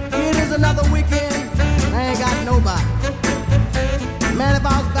 It is another weekend, I ain't got nobody. Man, if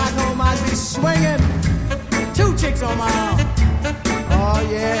I was back home, I'd be swinging. 2 chicks on my arm. Oh,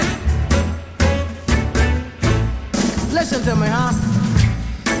 yeah. Listen to me, huh?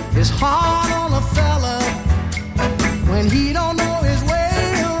 It's hard on a fella when he don't know his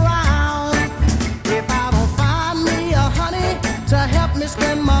way around. If I don't find me a honey to help me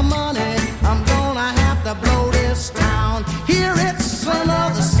spend my money, I'm gonna have to blow this town. Here it's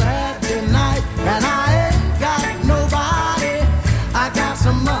another Saturday night and I ain't got nobody. I got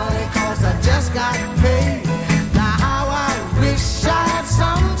some money 'cause I just got paid. Now how I wish I had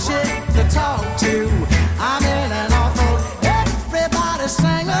some chick to talk to. I'm in an awful. Everybody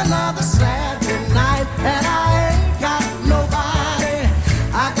sang another Saturday night and I ain't got nobody.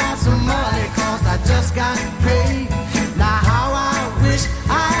 I got some money 'cause I just got paid. Now how I wish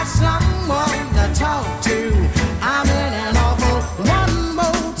I had someone to talk to. I'm in an awful. One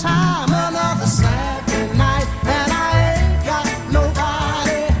more time, another Saturday night and I ain't got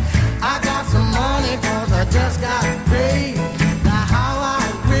nobody. I got some money 'cause I just got paid. Now how I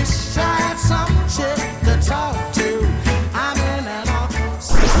wish I had some chick to talk to. I'm in an awful.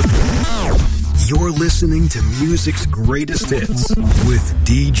 You're listening to music's greatest hits with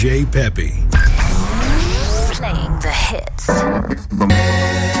DJ Peppy. Playing the hits.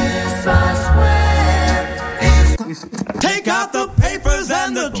 Take out the papers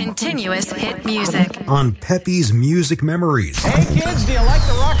and the Continuous hit music. On Peppy's Music Memories. Hey kids, do you like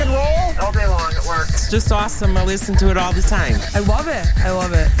the rock and roll? All day long at work. It's just awesome. I listen to it all the time. I love it. I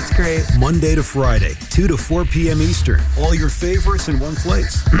love it. It's great. Monday to Friday, 2 to 4 p.m. Eastern. All your favorites in one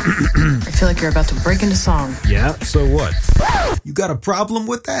place. I feel like you're about to break into song. Yeah, so what? You got a problem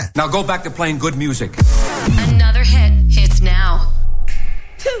with that? Now go back to playing good music. Another hit hits now.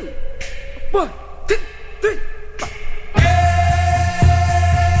 2, 1, 2, 3.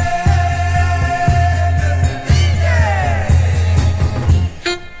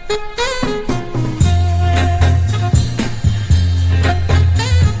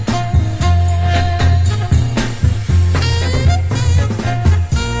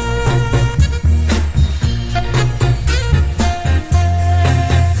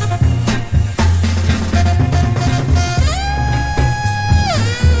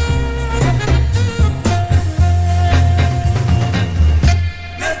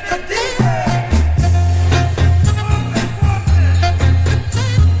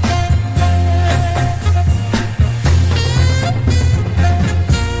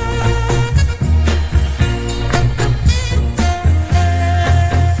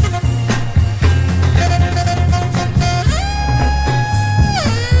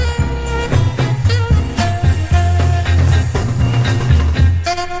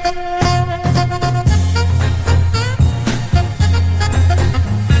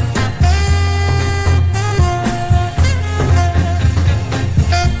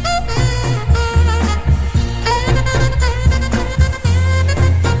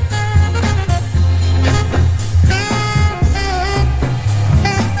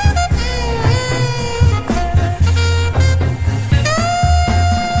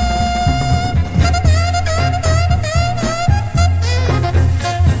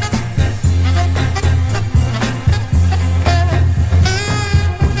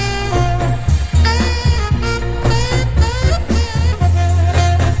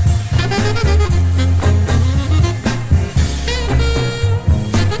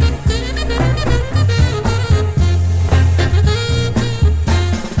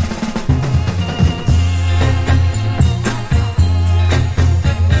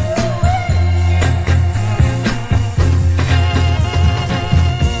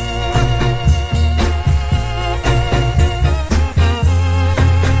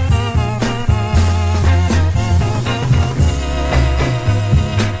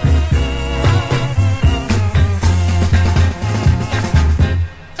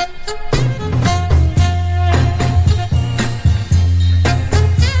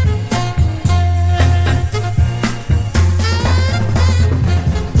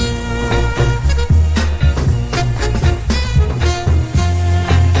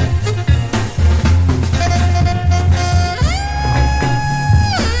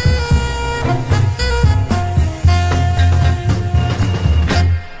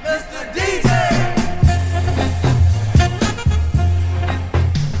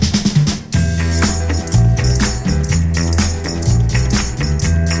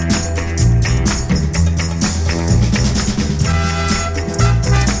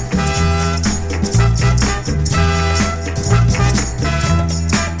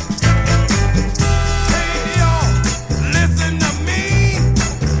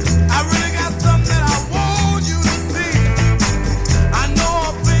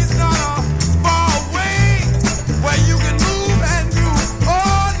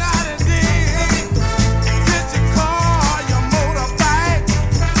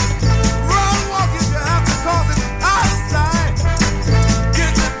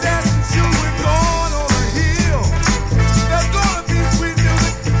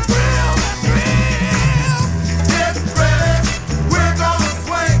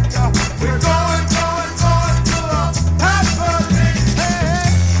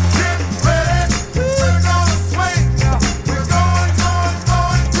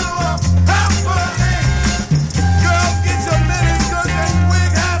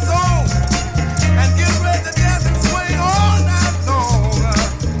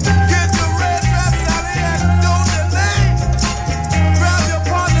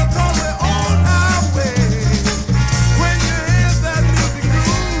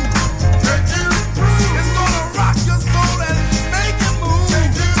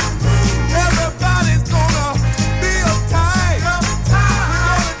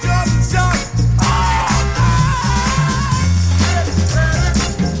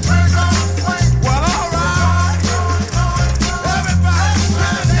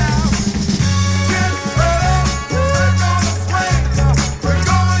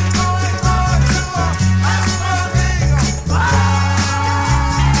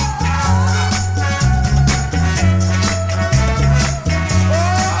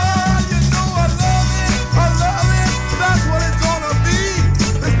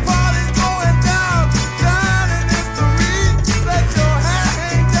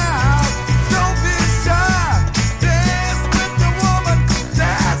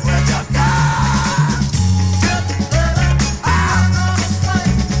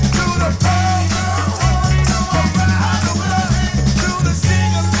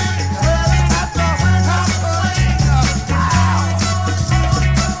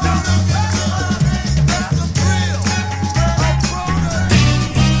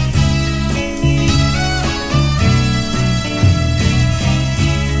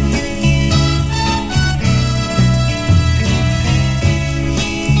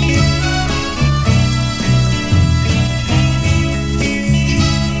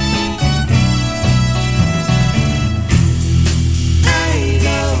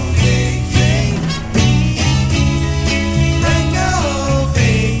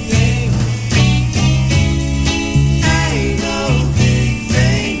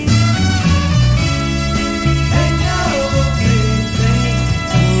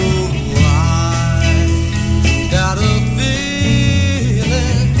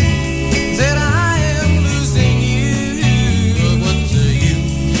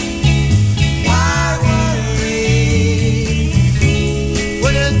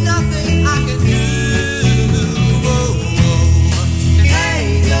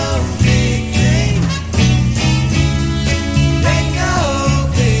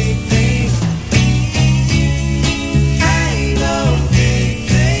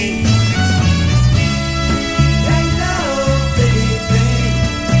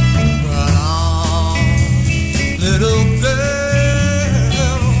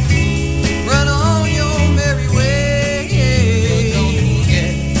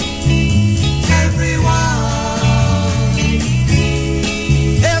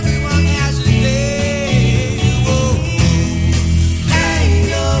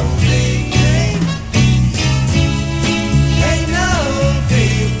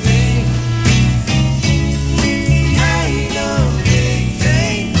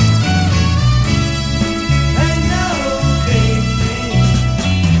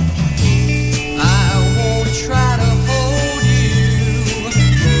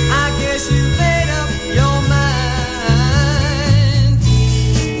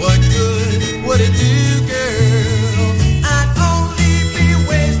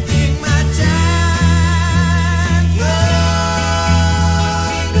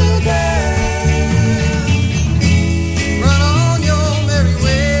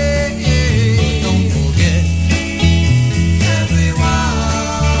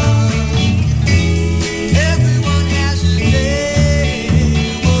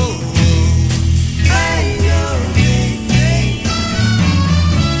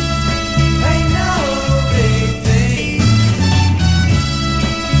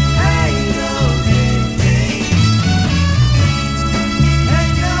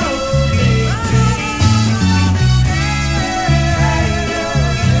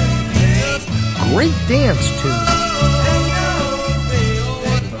 dance tune.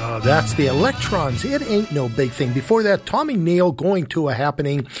 That's the Electrons. It ain't no big thing. Before that, Tommy Neal, Going to a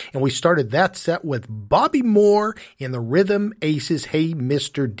Happening. And we started that set with Bobby Moore in the Rhythm Aces, Hey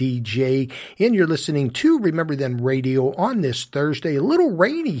Mr. DJ. And you're listening to Remember Then Radio on this Thursday. A little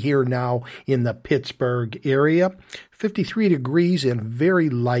rainy here now in the Pittsburgh area. 53 degrees and very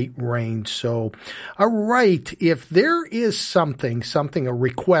light rain. So, all right, if there is something, a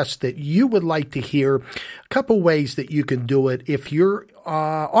request that you would like to hear, a couple ways that you can do it. If you're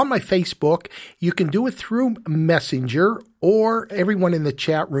on my Facebook, you can do it through Messenger, or everyone in the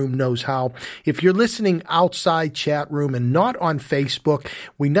chat room knows how. If you're listening outside chat room and not on Facebook,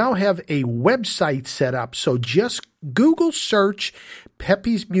 we now have a website set up. So just Google search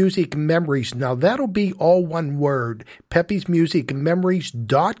Pepe's Music Memories. Now that'll be all one word,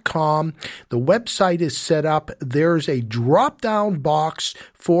 pepesmusicmemories.com. The website is set up. There's a drop-down box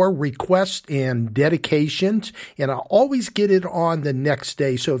for requests and dedications, and I'll always get it on the next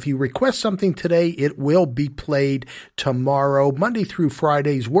day. So if you request something today, it will be played tomorrow. Monday through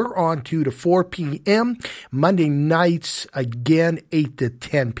Fridays, we're on 2 to 4 p.m. Monday nights, again, 8 to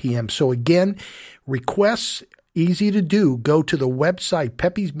 10 p.m. So again, requests, easy to do. Go to the website,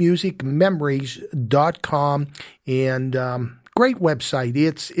 pepesmusicmemories.com, and great website.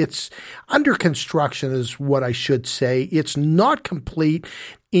 It's under construction is what I should say. It's not complete.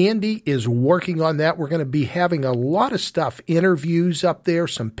 Andy is working on that. We're going to be having a lot of stuff, interviews up there,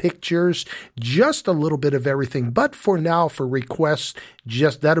 some pictures, just a little bit of everything. But for now, for requests,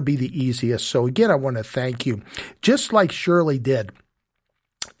 just that'll be the easiest. So again, I want to thank you. Just like Shirley did.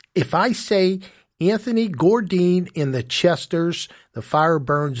 If I say Anthony Gourdine in the Chesters, The Fire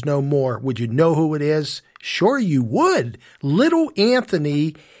Burns No More, would you know who it is? Sure you would. Little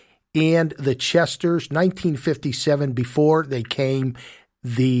Anthony and the Chesters, 1957, before they came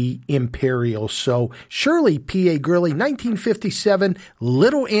the Imperials. So Shirley P.A. Gurley, 1957,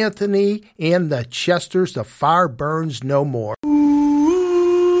 Little Anthony and the Chesters, The Fire Burns No More.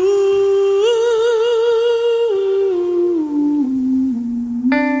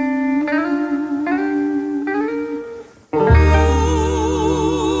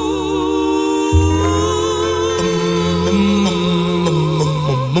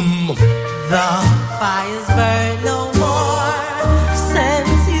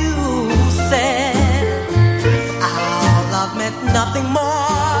 Nothing more,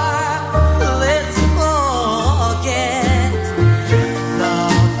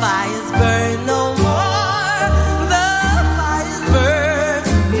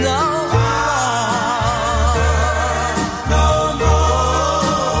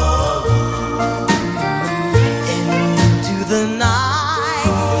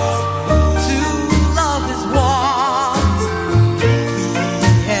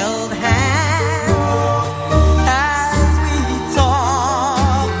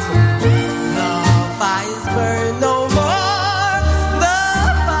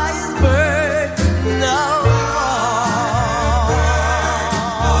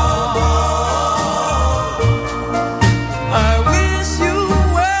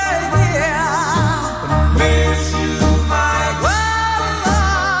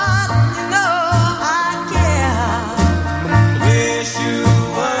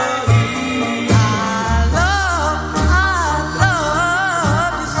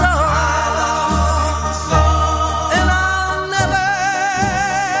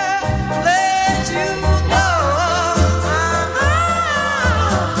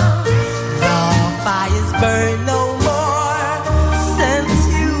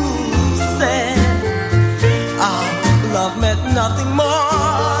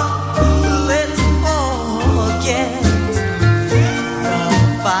 let's forget.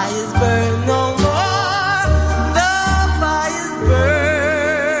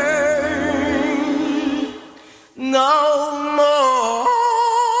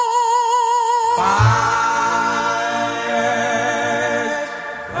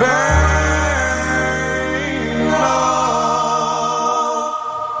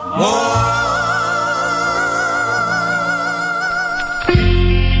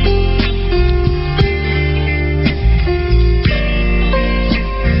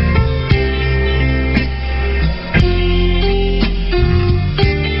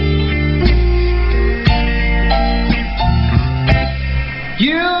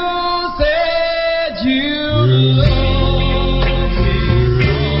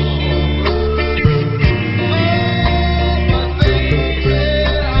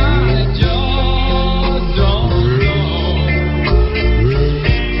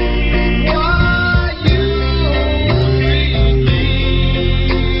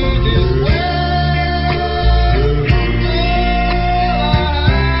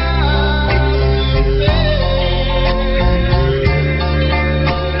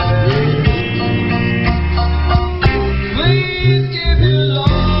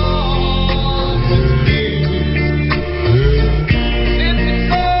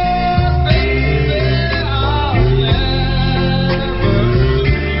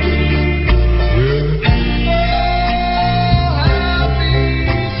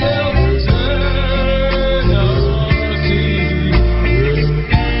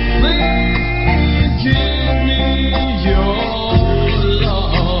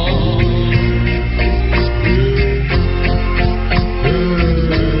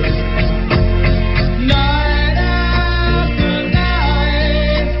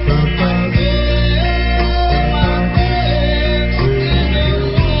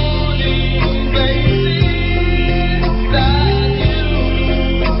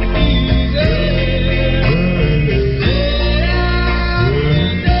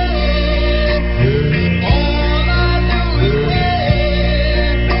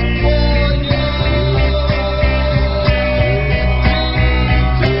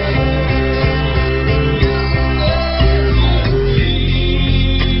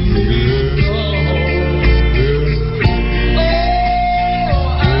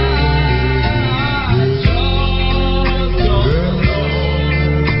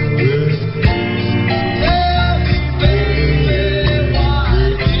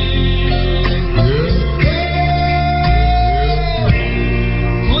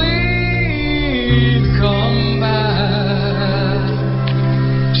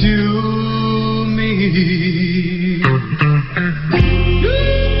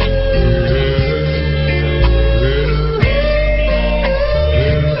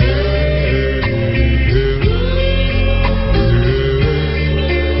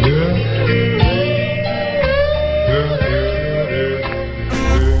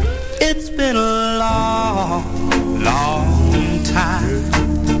 It's been a long, long time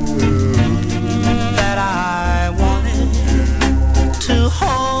that I wanted to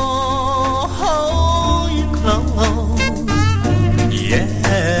hold you close.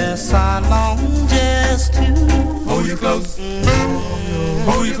 Yes, I long just to hold you close.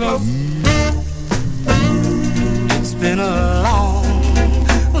 Hold you close. It's been a long,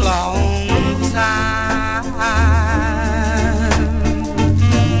 long time.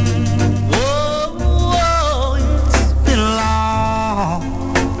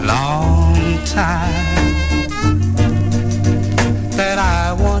 That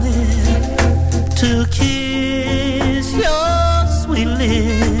I wanted to kiss your sweet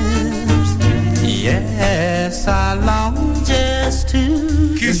lips. Yes, I long just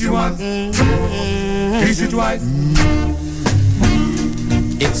to kiss you once, kiss you twice.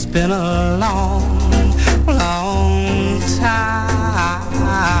 It's been a long, long time.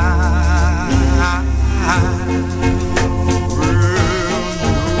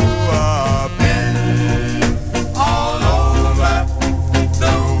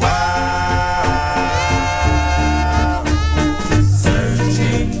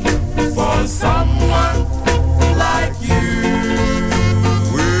 Someone like you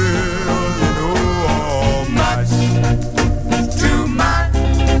will know much to my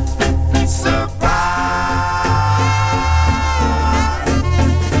surprise.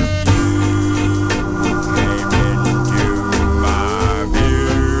 You came into my view.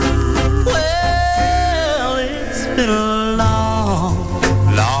 Well, it's been a long,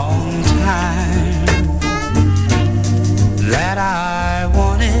 long time that I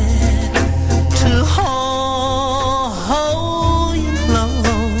hold you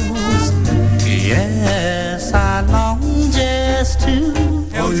close. Yes, I long just to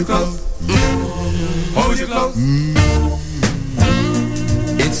hold you close. Hold you close.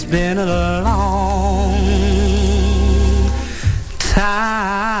 It's been a long time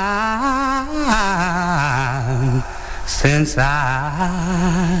since I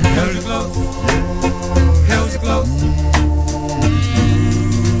held you close. Held you close.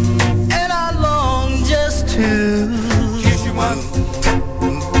 To kiss you once,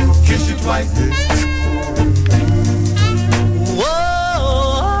 kiss you twice. Whoa,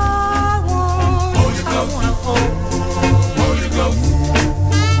 I want, hold you close, hold you close.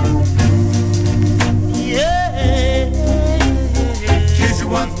 Yeah, kiss you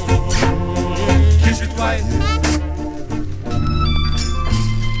once, kiss you twice.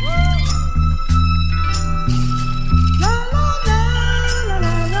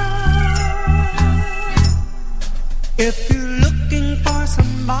 If you're looking for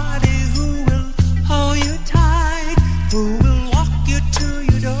somebody who will hold you tight, who will walk you to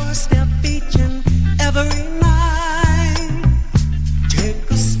your doorstep each and every night, take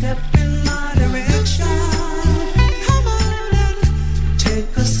a step in my direction. Come on and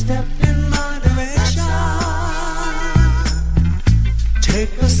take a step in my direction.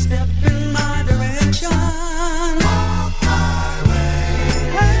 Take a step in my direction. Walk my way.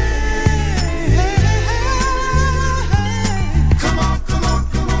 Hey, hey, hey.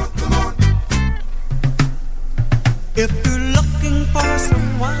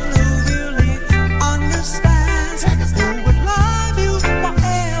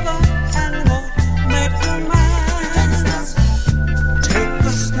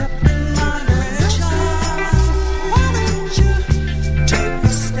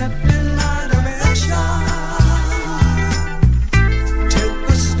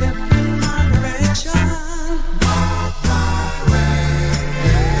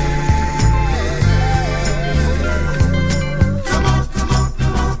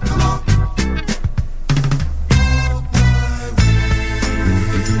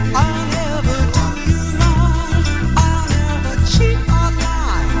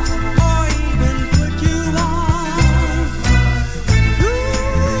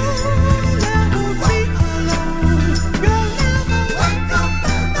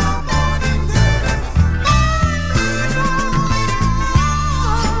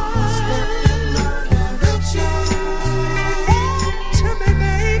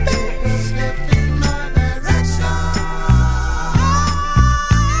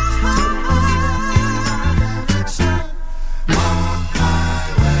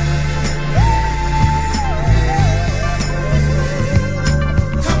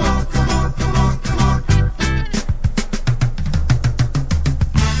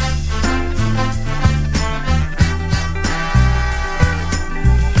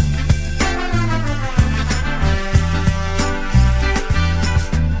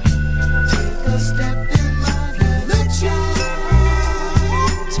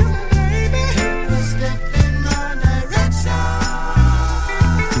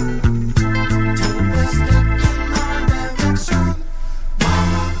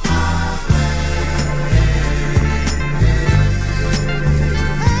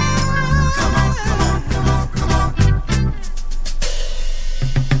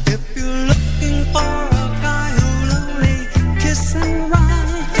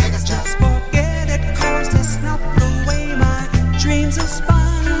 your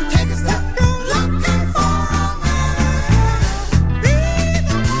spine. Take a step, looking for a man. Be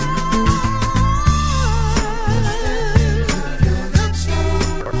the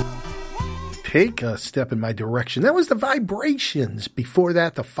Take a step in my direction. That was the Vibrations. Before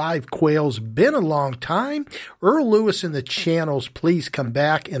that, the Five Quails. Been a long time. Earl Lewis and the Channels, Please Come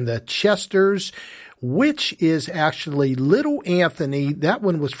Back, and the Chesters, which is actually Little Anthony. That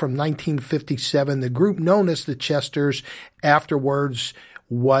one was from 1957. The group known as the Chesters afterwards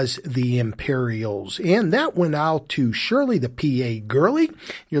was the Imperials. And that went out to Shirley, the PA Girlie.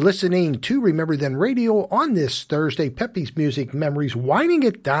 You're listening to Remember Then Radio on this Thursday. Pepe's Music Memories, winding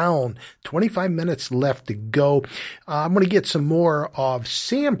it down. 25 minutes left to go. I'm going to get some more of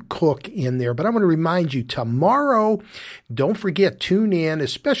Sam Cooke in there, but I'm going to remind you tomorrow, don't forget, tune in,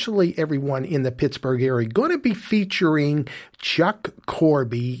 especially everyone in the Pittsburgh area. Going to be featuring Chuck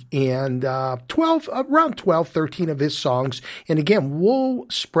Corby and around 12, 13 of his songs. And again, we'll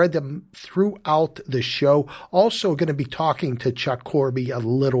spread them throughout the show. Also going to be talking to Chuck Corby a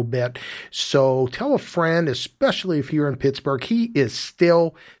little bit. So tell a friend, especially if you're in Pittsburgh. He is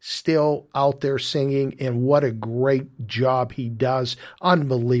still out there singing, and what a great job he does.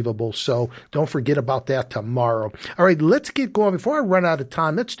 Unbelievable. So don't forget about that tomorrow. All right, let's get going. Before I run out of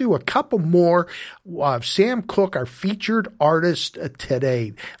time, let's do a couple more of Sam Cooke, our featured artist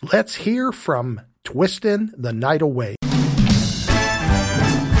today. Let's hear from Twistin' the Night Away.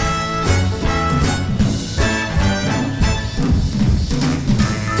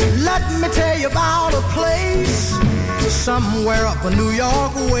 Let me tell you about a place somewhere up a New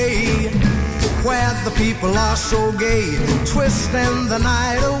York way, where the people are so gay, twisting the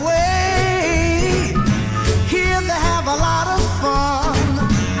night away. Here they have a lot of fun,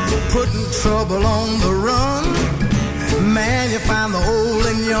 putting trouble on the run. Man, you find the old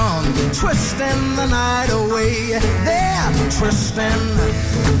and young, twisting the night away. They're twisting,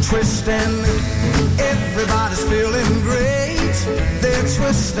 everybody's feeling great. They're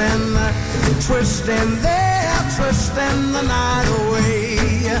twisting, they're twisting the night away.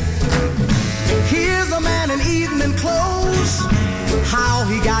 Here's a man in evening clothes. How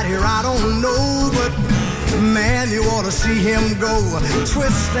he got here, I don't know, but man, you ought to see him go,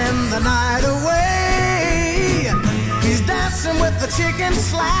 twisting the night away. He's dancing with the chicken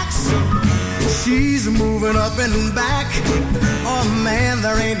slacks. She's moving up and back. Oh man,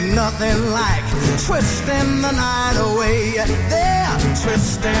 there ain't nothing like twisting the night away. They're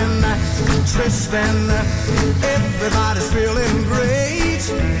twisting, everybody's feeling great.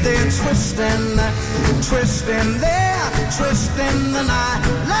 They're twisting, they're twisting the night.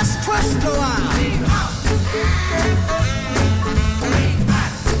 Let's twist a while.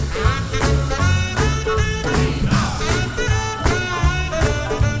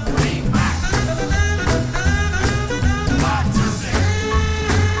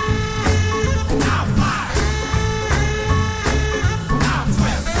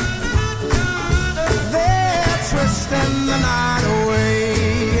 The night away.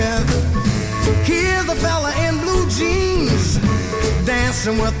 Here's a fella in blue jeans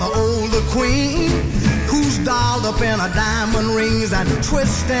dancing with the older queen, who's dolled up in her diamond rings and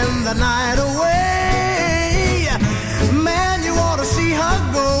twisting the night away. Man, you ought to see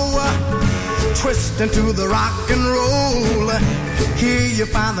her go, twisting to the rock and roll. Here you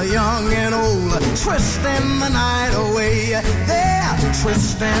find the young and old, twisting the night away. They're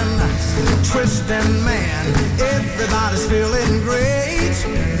twisting, man. Everybody's feeling great.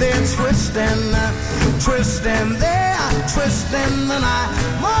 They're twisting, they're twisting the night.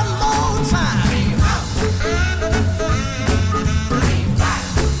 One more time.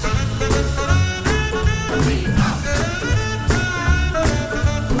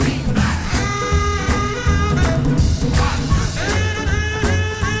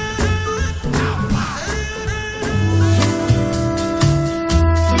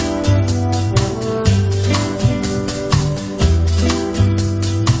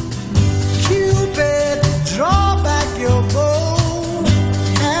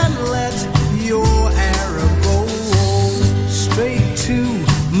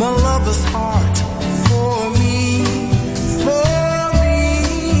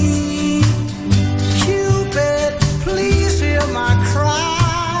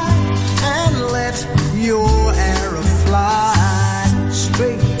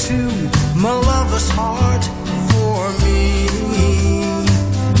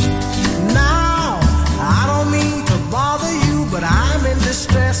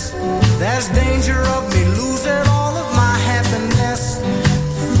 There's danger of me losing all of my happiness,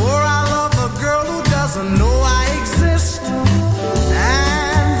 for I love a girl who doesn't know I exist,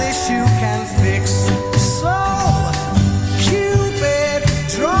 and this you can fix. So, Cupid,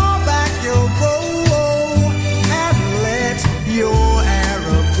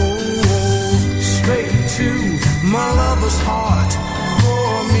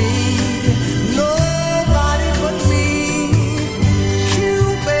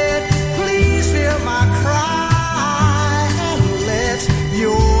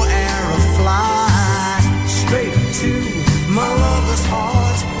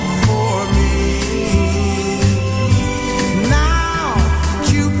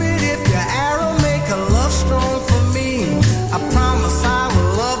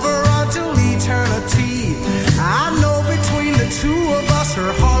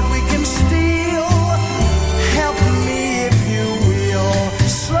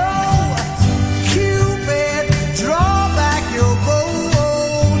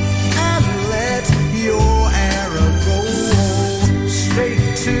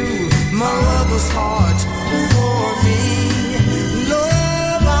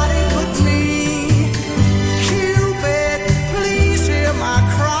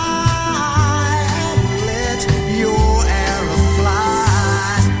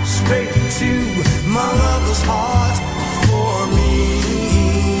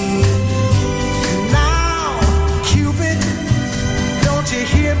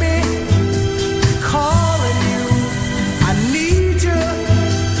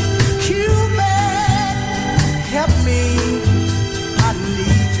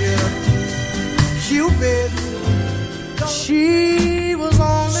 she was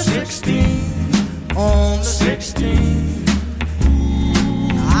only 16, only 16.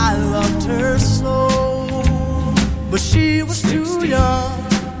 I loved her so, but she was too young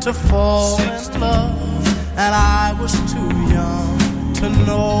to fall in love, and I was too young to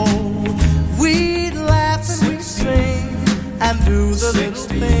know. We'd laugh and we'd sing and do the little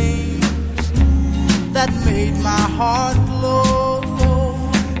things that made my heart glow,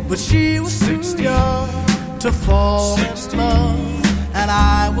 but she was too young to fall in love, and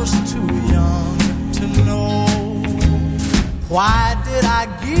I was too young to know. Why did I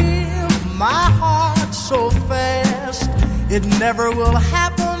give my heart so fast? It never will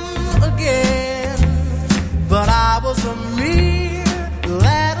happen again. But I was a mere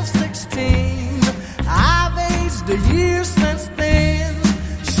lad of 16. I've aged a year since then.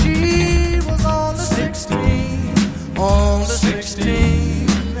 She was only 16, only 16,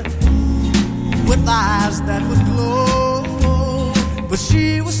 with eyes that would glow. But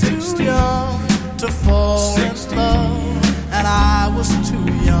she was too young to fall in love, and I was too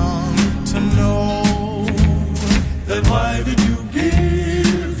young to know. Then why did you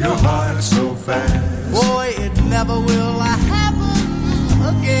give your heart so fast? Boy, it never will happen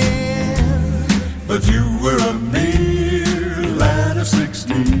again. But you were a mere lad of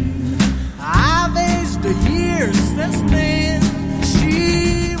 16. I've aged a year since then.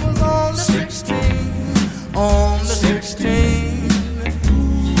 She was only 16, only 16,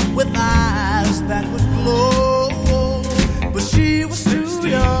 with eyes that would glow. But she was too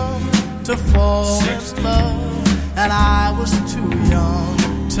young to fall in love, and I was too young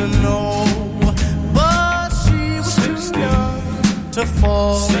to know. But she was too young to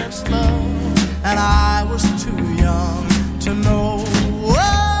fall in love, and I was too young to know.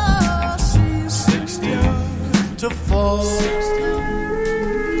 Oh, she's too young to fall in love.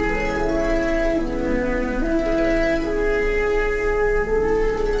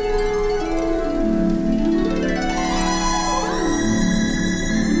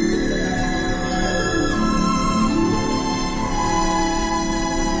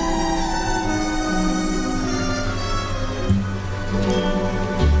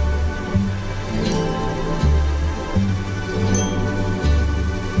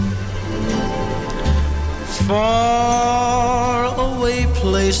 Far away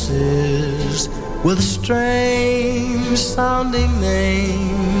places with strange sounding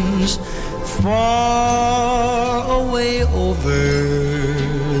names, far away over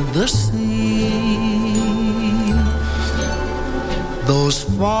the sea. Those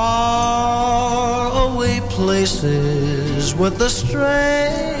far away places with the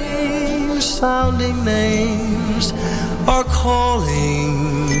strange sounding names are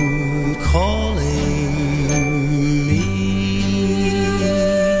calling, calling me.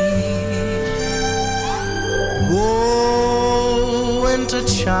 Go into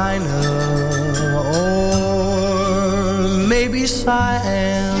China or maybe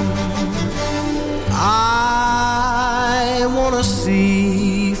Siam. I want to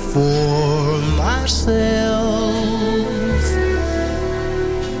see for myself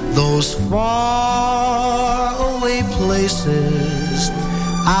those far away places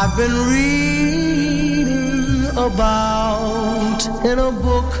I've been reading about in a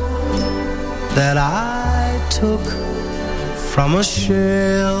book that I took from a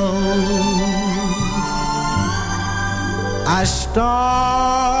shelf. I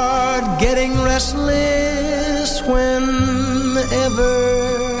start getting restless whenever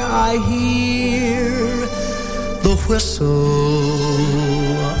I hear the whistle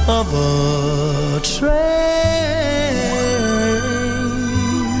of a train.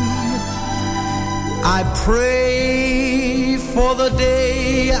 I pray for the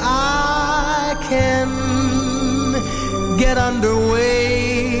day I can get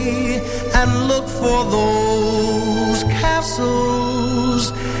underway and look for those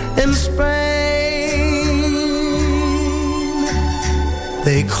castles in Spain.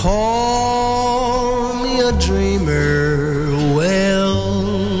 They call me a dreamer. Well,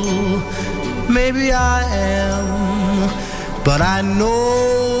 maybe I am, but I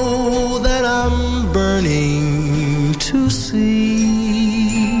know that I'm burning to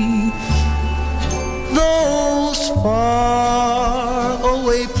see those far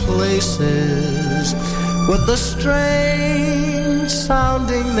away places with the strange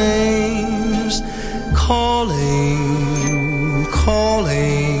sounding names calling,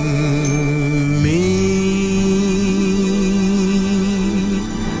 calling me.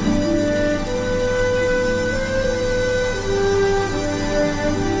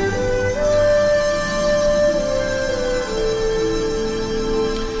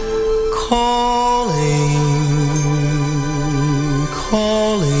 Calling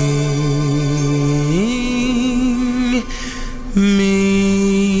calling me.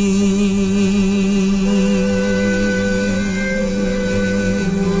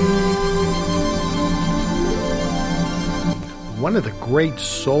 One of the great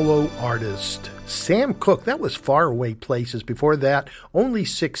solo artists, Sam Cooke. That was Faraway Places. Before that, Only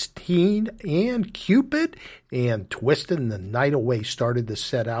 16 and Cupid and Twistin' the Night Away started the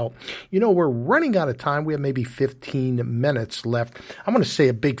set out. You know, we're running out of time. We have maybe 15 minutes left. I'm going to say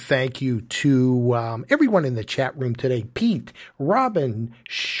a big thank you to everyone in the chat room today. Pete, Robin,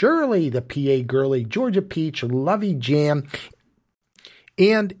 Shirley, the PA girlie, Georgia Peach, Lovey Jam,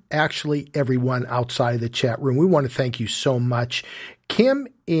 and actually everyone outside of the chat room. We want to thank you so much. Kim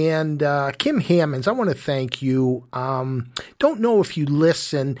and Kim Hammonds, I want to thank you. Don't know if you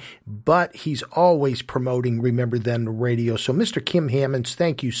listen, but he's always promoting Remember Then Radio. So Mr. Kim Hammonds,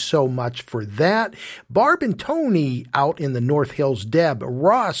 thank you so much for that. Barb and Tony out in the North Hills, Deb,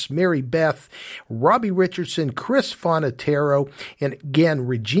 Ross, Mary Beth, Robbie Richardson, Chris Fonatero, and again,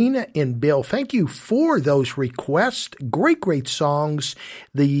 Regina and Bill. Thank you for those requests. Great songs.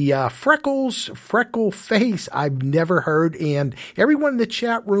 The Freckle Face, I've never heard, and everyone in the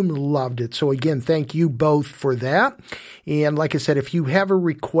chat room loved it. So again, thank you both for that. And like I said, if you have a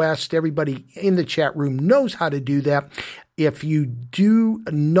request, everybody in the chat room knows how to do that. If you do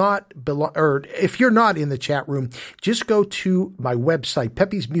not belong, or if you're not in the chat room, just go to my website,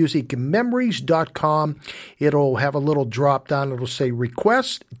 peppysmusicmemories.com. It'll have a little drop down. It'll say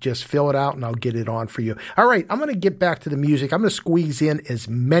request. Just fill it out and I'll get it on for you. All right, I'm going to get back to the music. I'm going to squeeze in as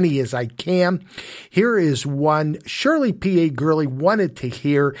many as I can. Here is one. Shirley PA Girlie wanted to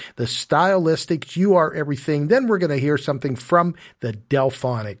hear the Stylistics, You Are Everything. Then we're going to hear something from the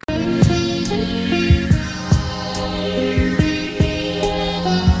Delphonics.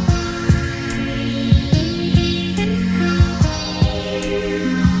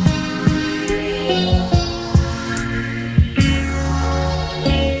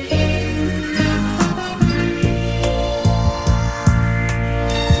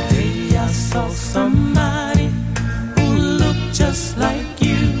 Somebody who looked just like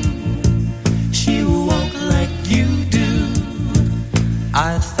you. She walked like you do.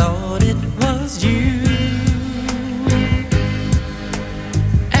 I thought it was you.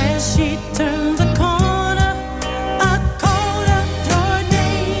 As she turned the corner, I called out your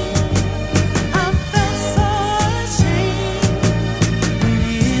name. I felt so ashamed when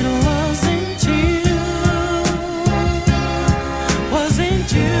it wasn't you.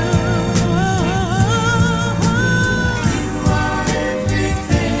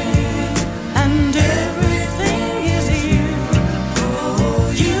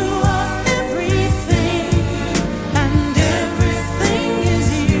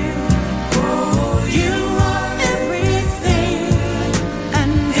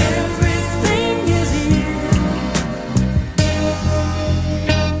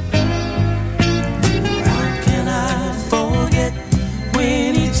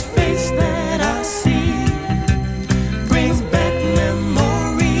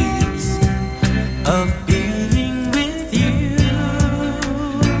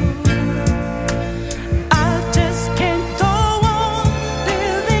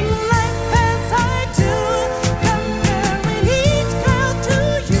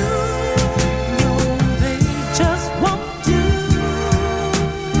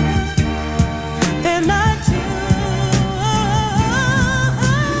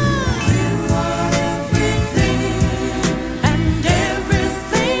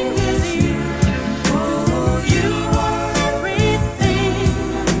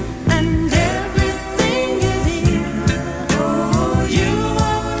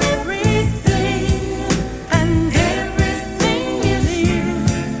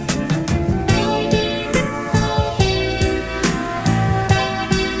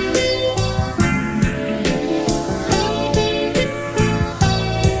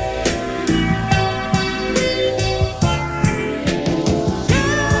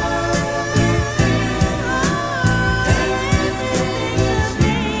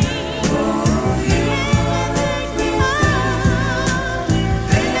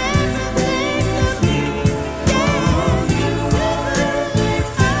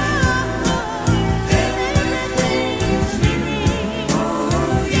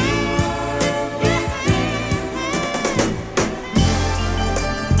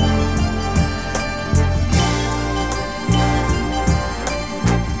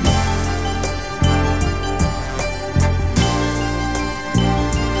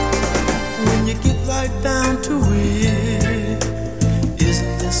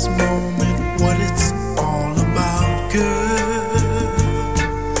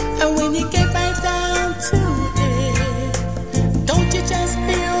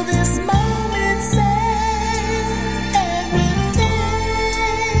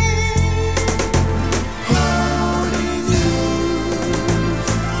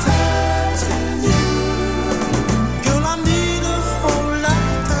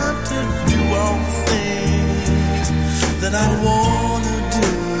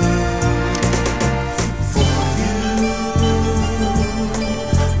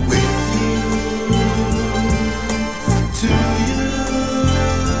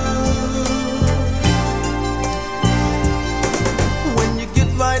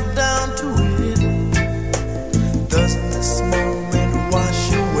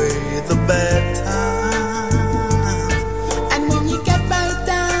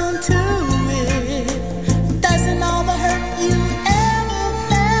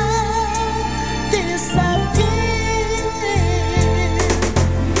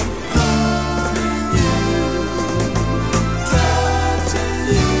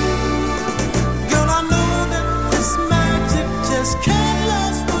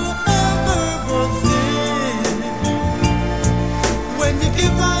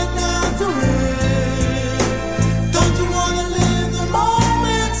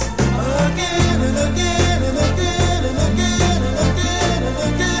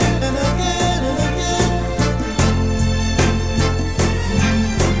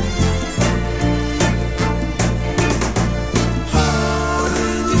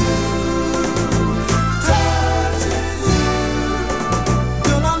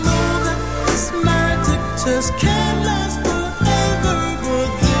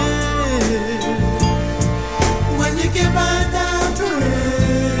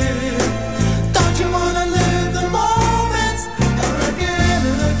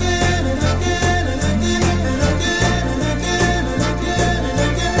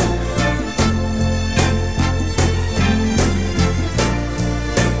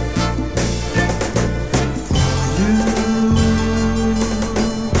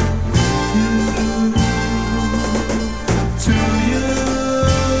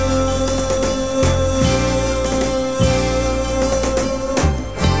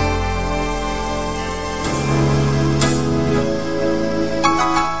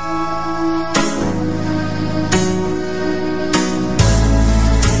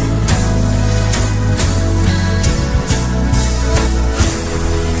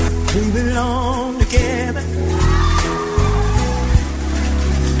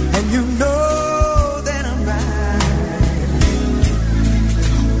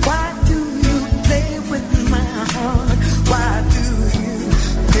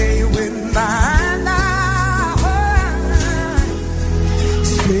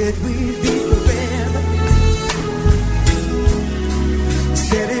 said we'd be forever,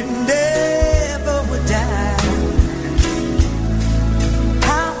 said it never would die.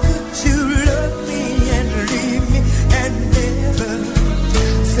 How could you love me and leave me and never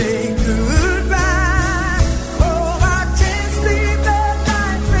say goodbye? Oh, I can't sleep at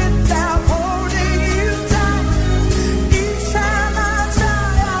night without holding you tight. Each time I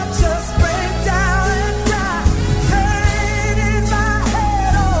try, I just break down and cry. Pain in my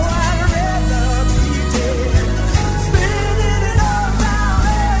head, oh, I'd rather be dead. Spinning it all round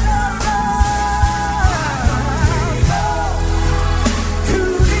and around. To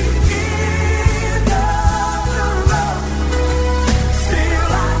the end of the road,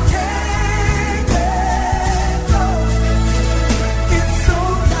 still I can't let go. It's so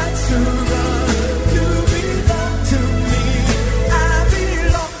natural to belong to me. I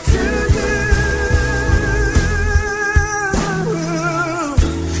belong to you.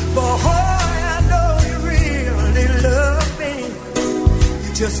 Boy, I know you really love me.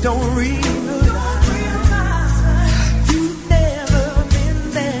 You just don't realize you've never been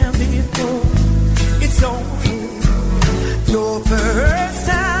there before. It's only your first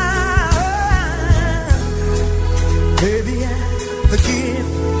time. Maybe I forgive.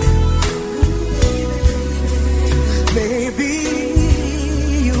 Maybe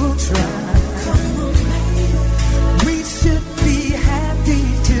you'll try. We should be happy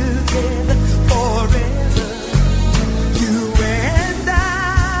together forever, you and I.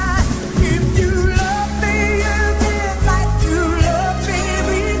 If you love me again like you loved me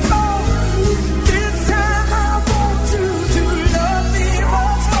before, this time I want you to love me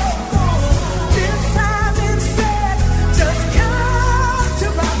once more. This time instead, just come to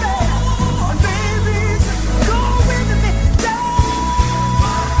my bed, and baby, just go with me down.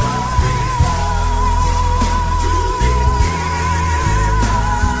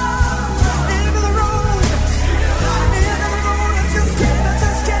 End of the road, just can't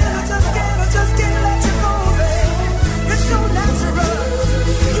let you go, baby. It's so natural.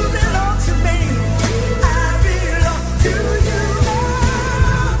 You belong to me. I belong to you.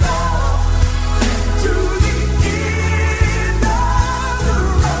 To the end of the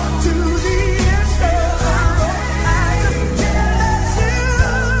road, to the end of the road. I just can't let you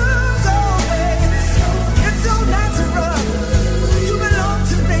go, baby. It's so natural. You belong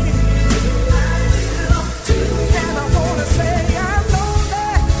to me. I belong to you. And I wanna say I'm lonely,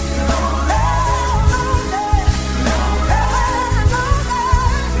 lonely,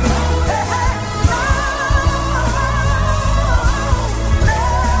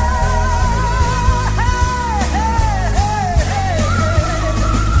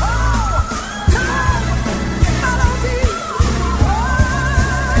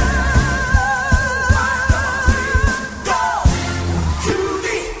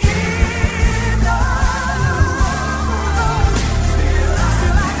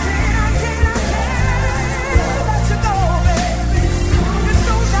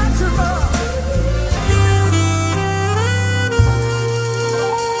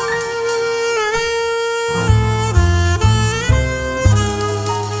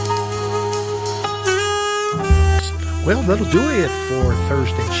 Well, that'll do it for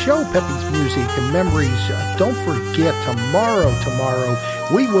Thursday's show, Peppy's Music and Memories. Don't forget, tomorrow,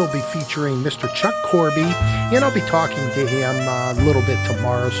 we will be featuring Mr. Chuck Corby, and I'll be talking to him a little bit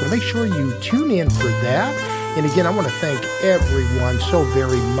tomorrow, so make sure you tune in for that. And again, I want to thank everyone so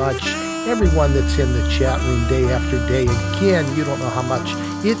very much, everyone that's in the chat room day after day. Again, you don't know how much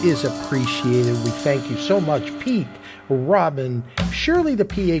it is appreciated. We thank you so much, Pete, Robin, Shirley the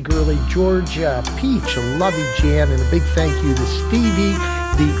PA Girly, Georgia, Peach, Lovey Jan, and a big thank you to Stevie,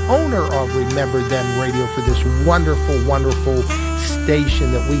 the owner of Remember Then Radio, for this wonderful, wonderful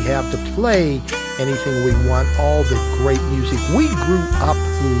station that we have to play anything we want, all the great music we grew up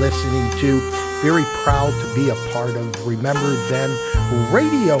listening to. Very proud to be a part of Remember Then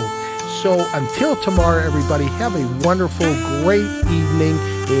Radio. So until tomorrow, everybody, have a wonderful, great evening,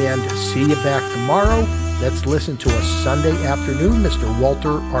 and see you back tomorrow. Let's listen to a Sunday afternoon, Mr.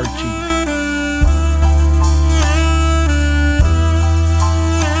 Walter Archie.